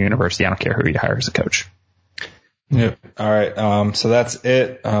else at your university. I don't care who you hire as a coach. Yep. All right. So that's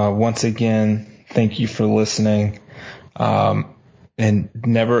it. Once again, thank you for listening. And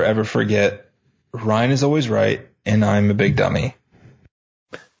never ever forget, Ryan is always right, and I'm a big dummy.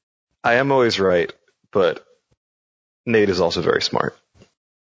 I am always right, but Nate is also very smart.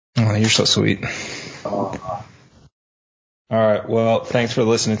 Oh, you're so sweet. All right. Well, thanks for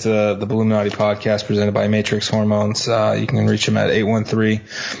listening to the Illuminati podcast presented by Matrix Hormones. You can reach them at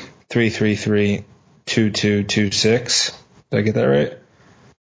 813-333-2226. Did I get that right?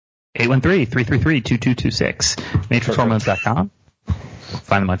 813-333-2226. MatrixHormones.com.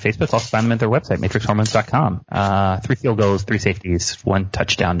 Find them on Facebook. Also find them at their website, matrixhormones.com. 3 field goals, 3 safeties, 1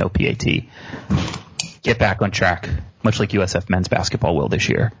 touchdown, no PAT. Get back on track, much like USF men's basketball will this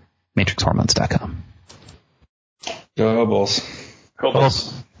year. matrixhormones.com. Go Bulls. Go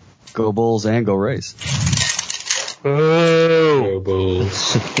Bulls. Go Bulls and go Rays. Oh. Go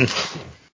Bulls.